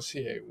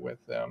associate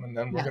with them. And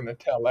then we're yeah. going to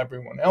tell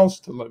everyone else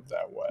to live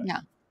that way.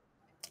 Yeah.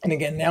 And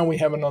again, now we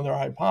have another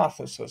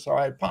hypothesis. Our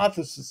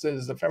hypothesis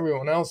is if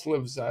everyone else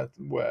lives that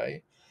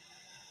way,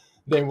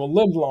 they will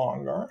live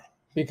longer,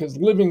 because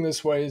living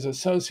this way is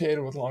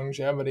associated with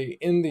longevity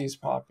in these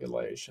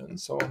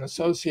populations. So an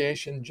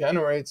association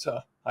generates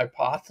a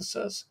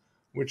hypothesis,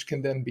 which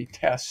can then be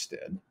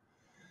tested.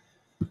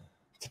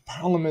 The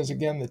problem is,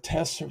 again, the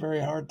tests are very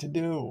hard to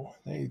do.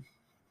 They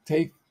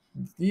take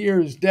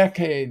years,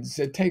 decades.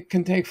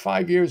 Can take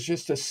 5 years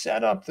just to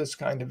set up this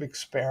kind of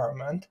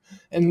experiment,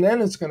 and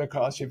then it's going to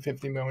cost you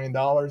 $50 million,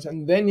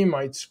 and then you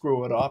might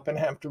screw it up and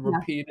have to Yeah.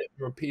 repeat it,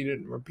 repeat it,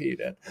 and repeat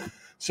it.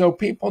 So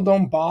people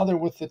don't bother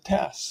with the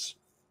tests.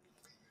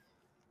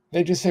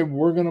 They just say,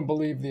 we're going to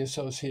believe the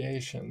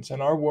associations. And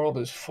our world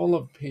is full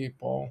of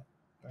people,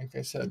 like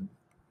I said,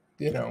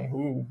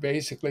 who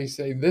basically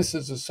say this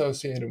is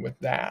associated with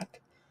that.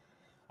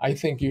 I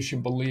think you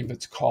should believe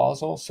it's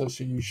causal, so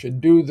you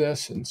should do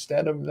this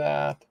instead of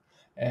that.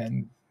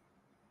 And,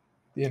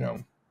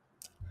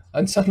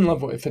 on some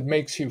level, if it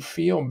makes you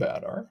feel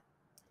better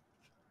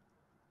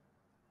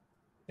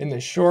in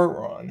the short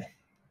run,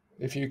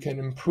 if you can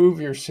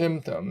improve your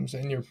symptoms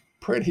and you're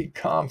pretty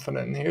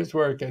confident, and here's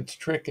where it gets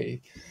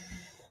tricky,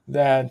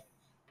 that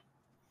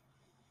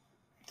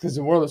because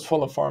the world is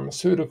full of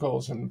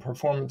pharmaceuticals and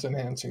performance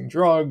enhancing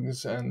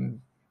drugs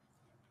and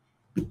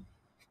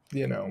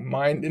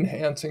mind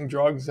enhancing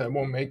drugs that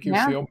will make you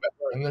Yeah. feel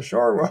better in the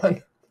short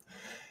run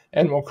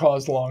and will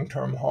cause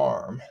long-term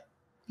harm.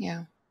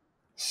 Yeah.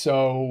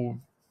 So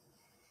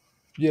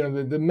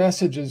the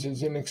message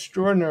is an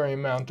extraordinary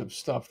amount of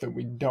stuff that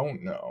we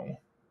don't know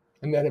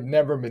and that have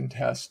never been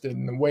tested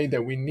in the way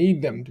that we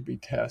need them to be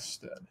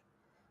tested.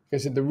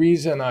 Because the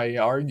reason I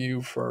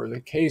argue for the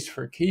case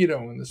for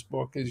keto in this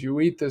book is you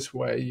eat this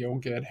way, you'll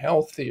get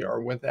healthier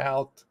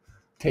without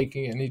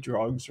taking any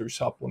drugs or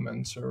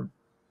supplements or,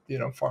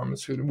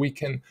 pharmaceuticals. We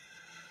can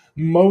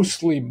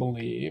mostly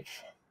believe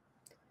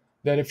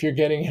that if you're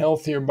getting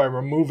healthier by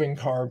removing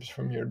carbs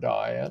from your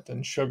diet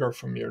and sugar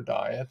from your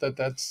diet,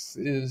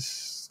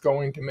 is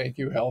going to make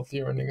you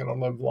healthier and you're going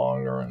to live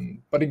longer.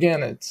 But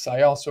again,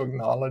 I also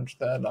acknowledge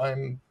that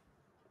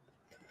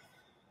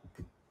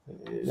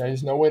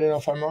there's no way to know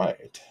if I'm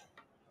right.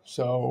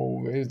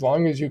 So as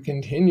long as you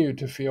continue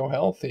to feel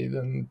healthy,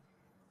 then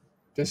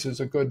this is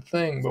a good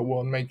thing, but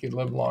will it make you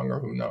live longer?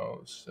 Who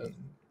knows? And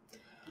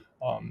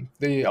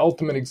the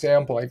ultimate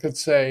example, I could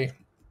say,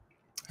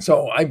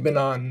 so I've been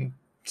on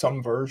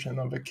some version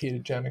of a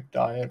ketogenic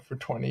diet for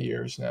 20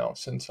 years now,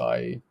 since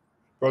I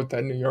wrote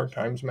that New York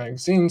Times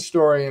Magazine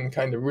story and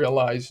kind of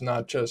realized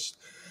not just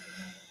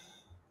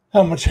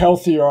how much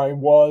healthier I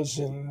was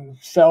and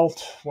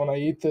felt when I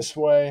eat this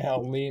way,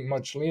 how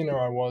much leaner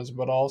I was,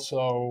 but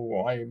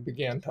also I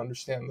began to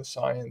understand the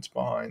science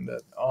behind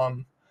it.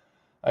 I'm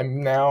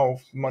now,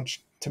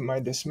 much to my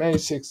dismay,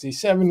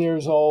 67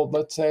 years old.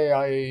 Let's say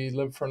I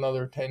live for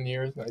another 10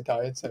 years and I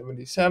die at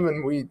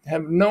 77. We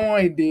have no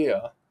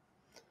idea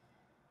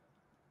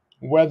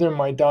whether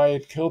my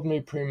diet killed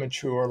me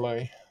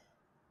prematurely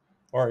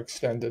or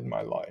extended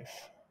my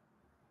life.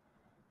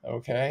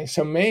 Okay,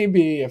 so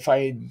maybe if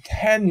I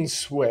hadn't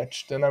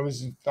switched and I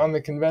was on the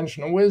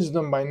conventional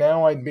wisdom, by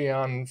now I'd be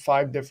on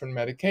 5 different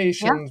Yeah.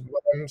 medications,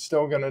 but I'm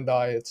still going to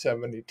die at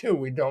 72.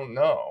 We don't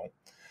know.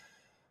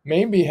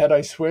 Maybe had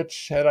I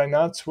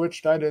not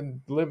switched, I'd have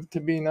lived to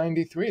be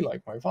 93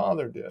 like my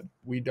father did.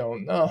 We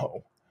don't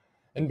know.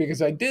 And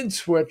because I did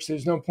switch,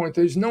 there's no point,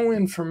 there's no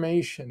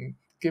information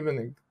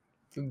given.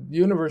 The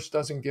universe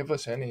doesn't give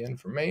us any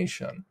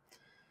information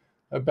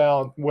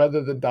about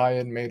whether the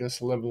diet made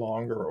us live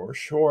longer or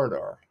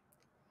shorter.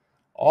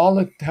 All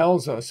it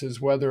tells us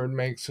is whether it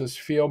makes us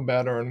feel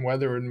better and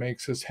whether it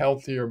makes us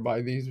healthier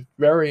by these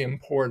very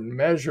important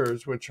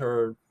measures, which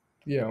are,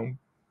 you know,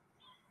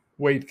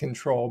 weight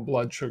control,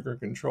 blood sugar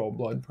control,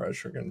 blood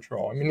pressure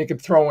control. I mean, you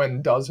could throw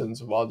in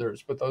dozens of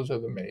others, but those are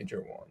the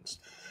major ones.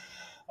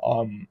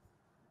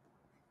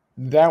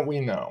 That we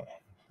know.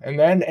 And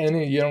then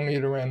you don't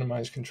need a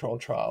randomized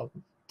controlled trial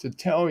to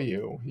tell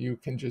you. You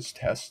can just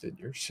test it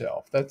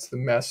yourself. That's the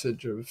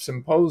message of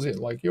symposia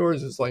like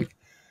yours, is like,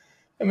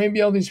 and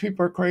maybe all these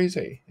people are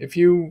crazy. If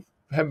you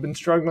have been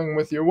struggling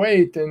with your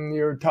weight and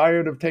you're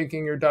tired of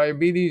taking your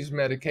diabetes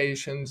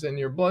medications and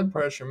your blood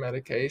pressure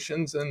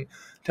medications, and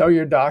tell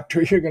your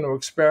doctor you're going to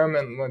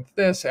experiment with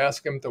this,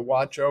 ask him to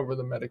watch over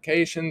the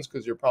medications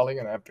because you're probably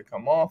going to have to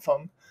come off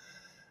them,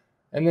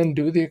 and then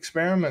do the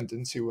experiment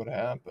and see what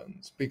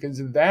happens.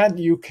 Because that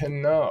you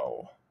can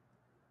know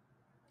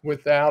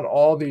without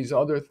all these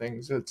other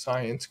things that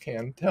science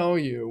can tell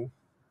you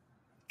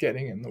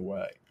getting in the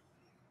way.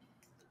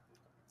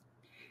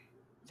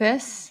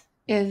 This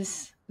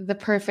is the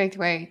perfect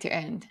way to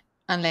end,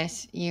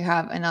 unless you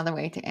have another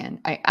way to end.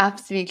 I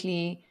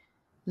absolutely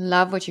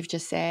love what you've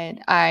just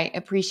said. I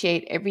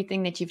appreciate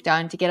everything that you've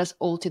done to get us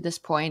all to this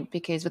point,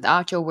 because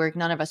without your work,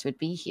 none of us would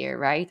be here,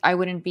 right? I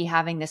wouldn't be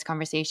having this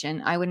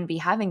conversation. I wouldn't be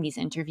having these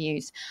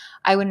interviews.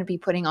 I wouldn't be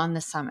putting on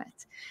the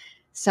summit.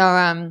 So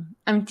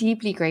I'm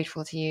deeply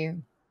grateful to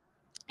you.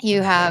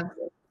 You have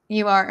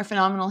you are a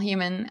phenomenal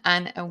human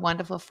and a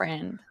wonderful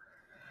friend.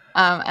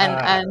 Uh,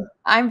 And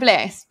I'm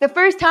blessed. The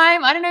first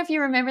time, I don't know if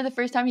you remember the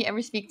first time you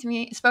ever spoke to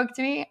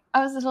me.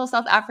 I was a little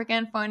South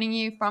African phoning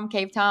you from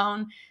Cape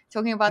Town,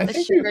 talking about I the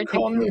think you sugar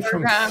called addiction me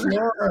from program.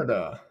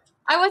 Florida.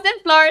 I was in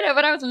Florida,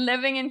 but I was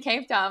living in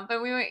Cape Town.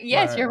 But we were,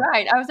 yes, you're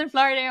Right. right. I was in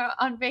Florida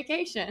on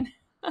vacation.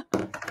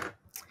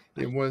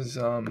 It was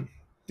yeah,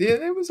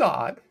 it was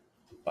odd,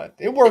 but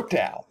it worked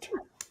out.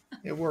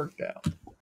 It worked out.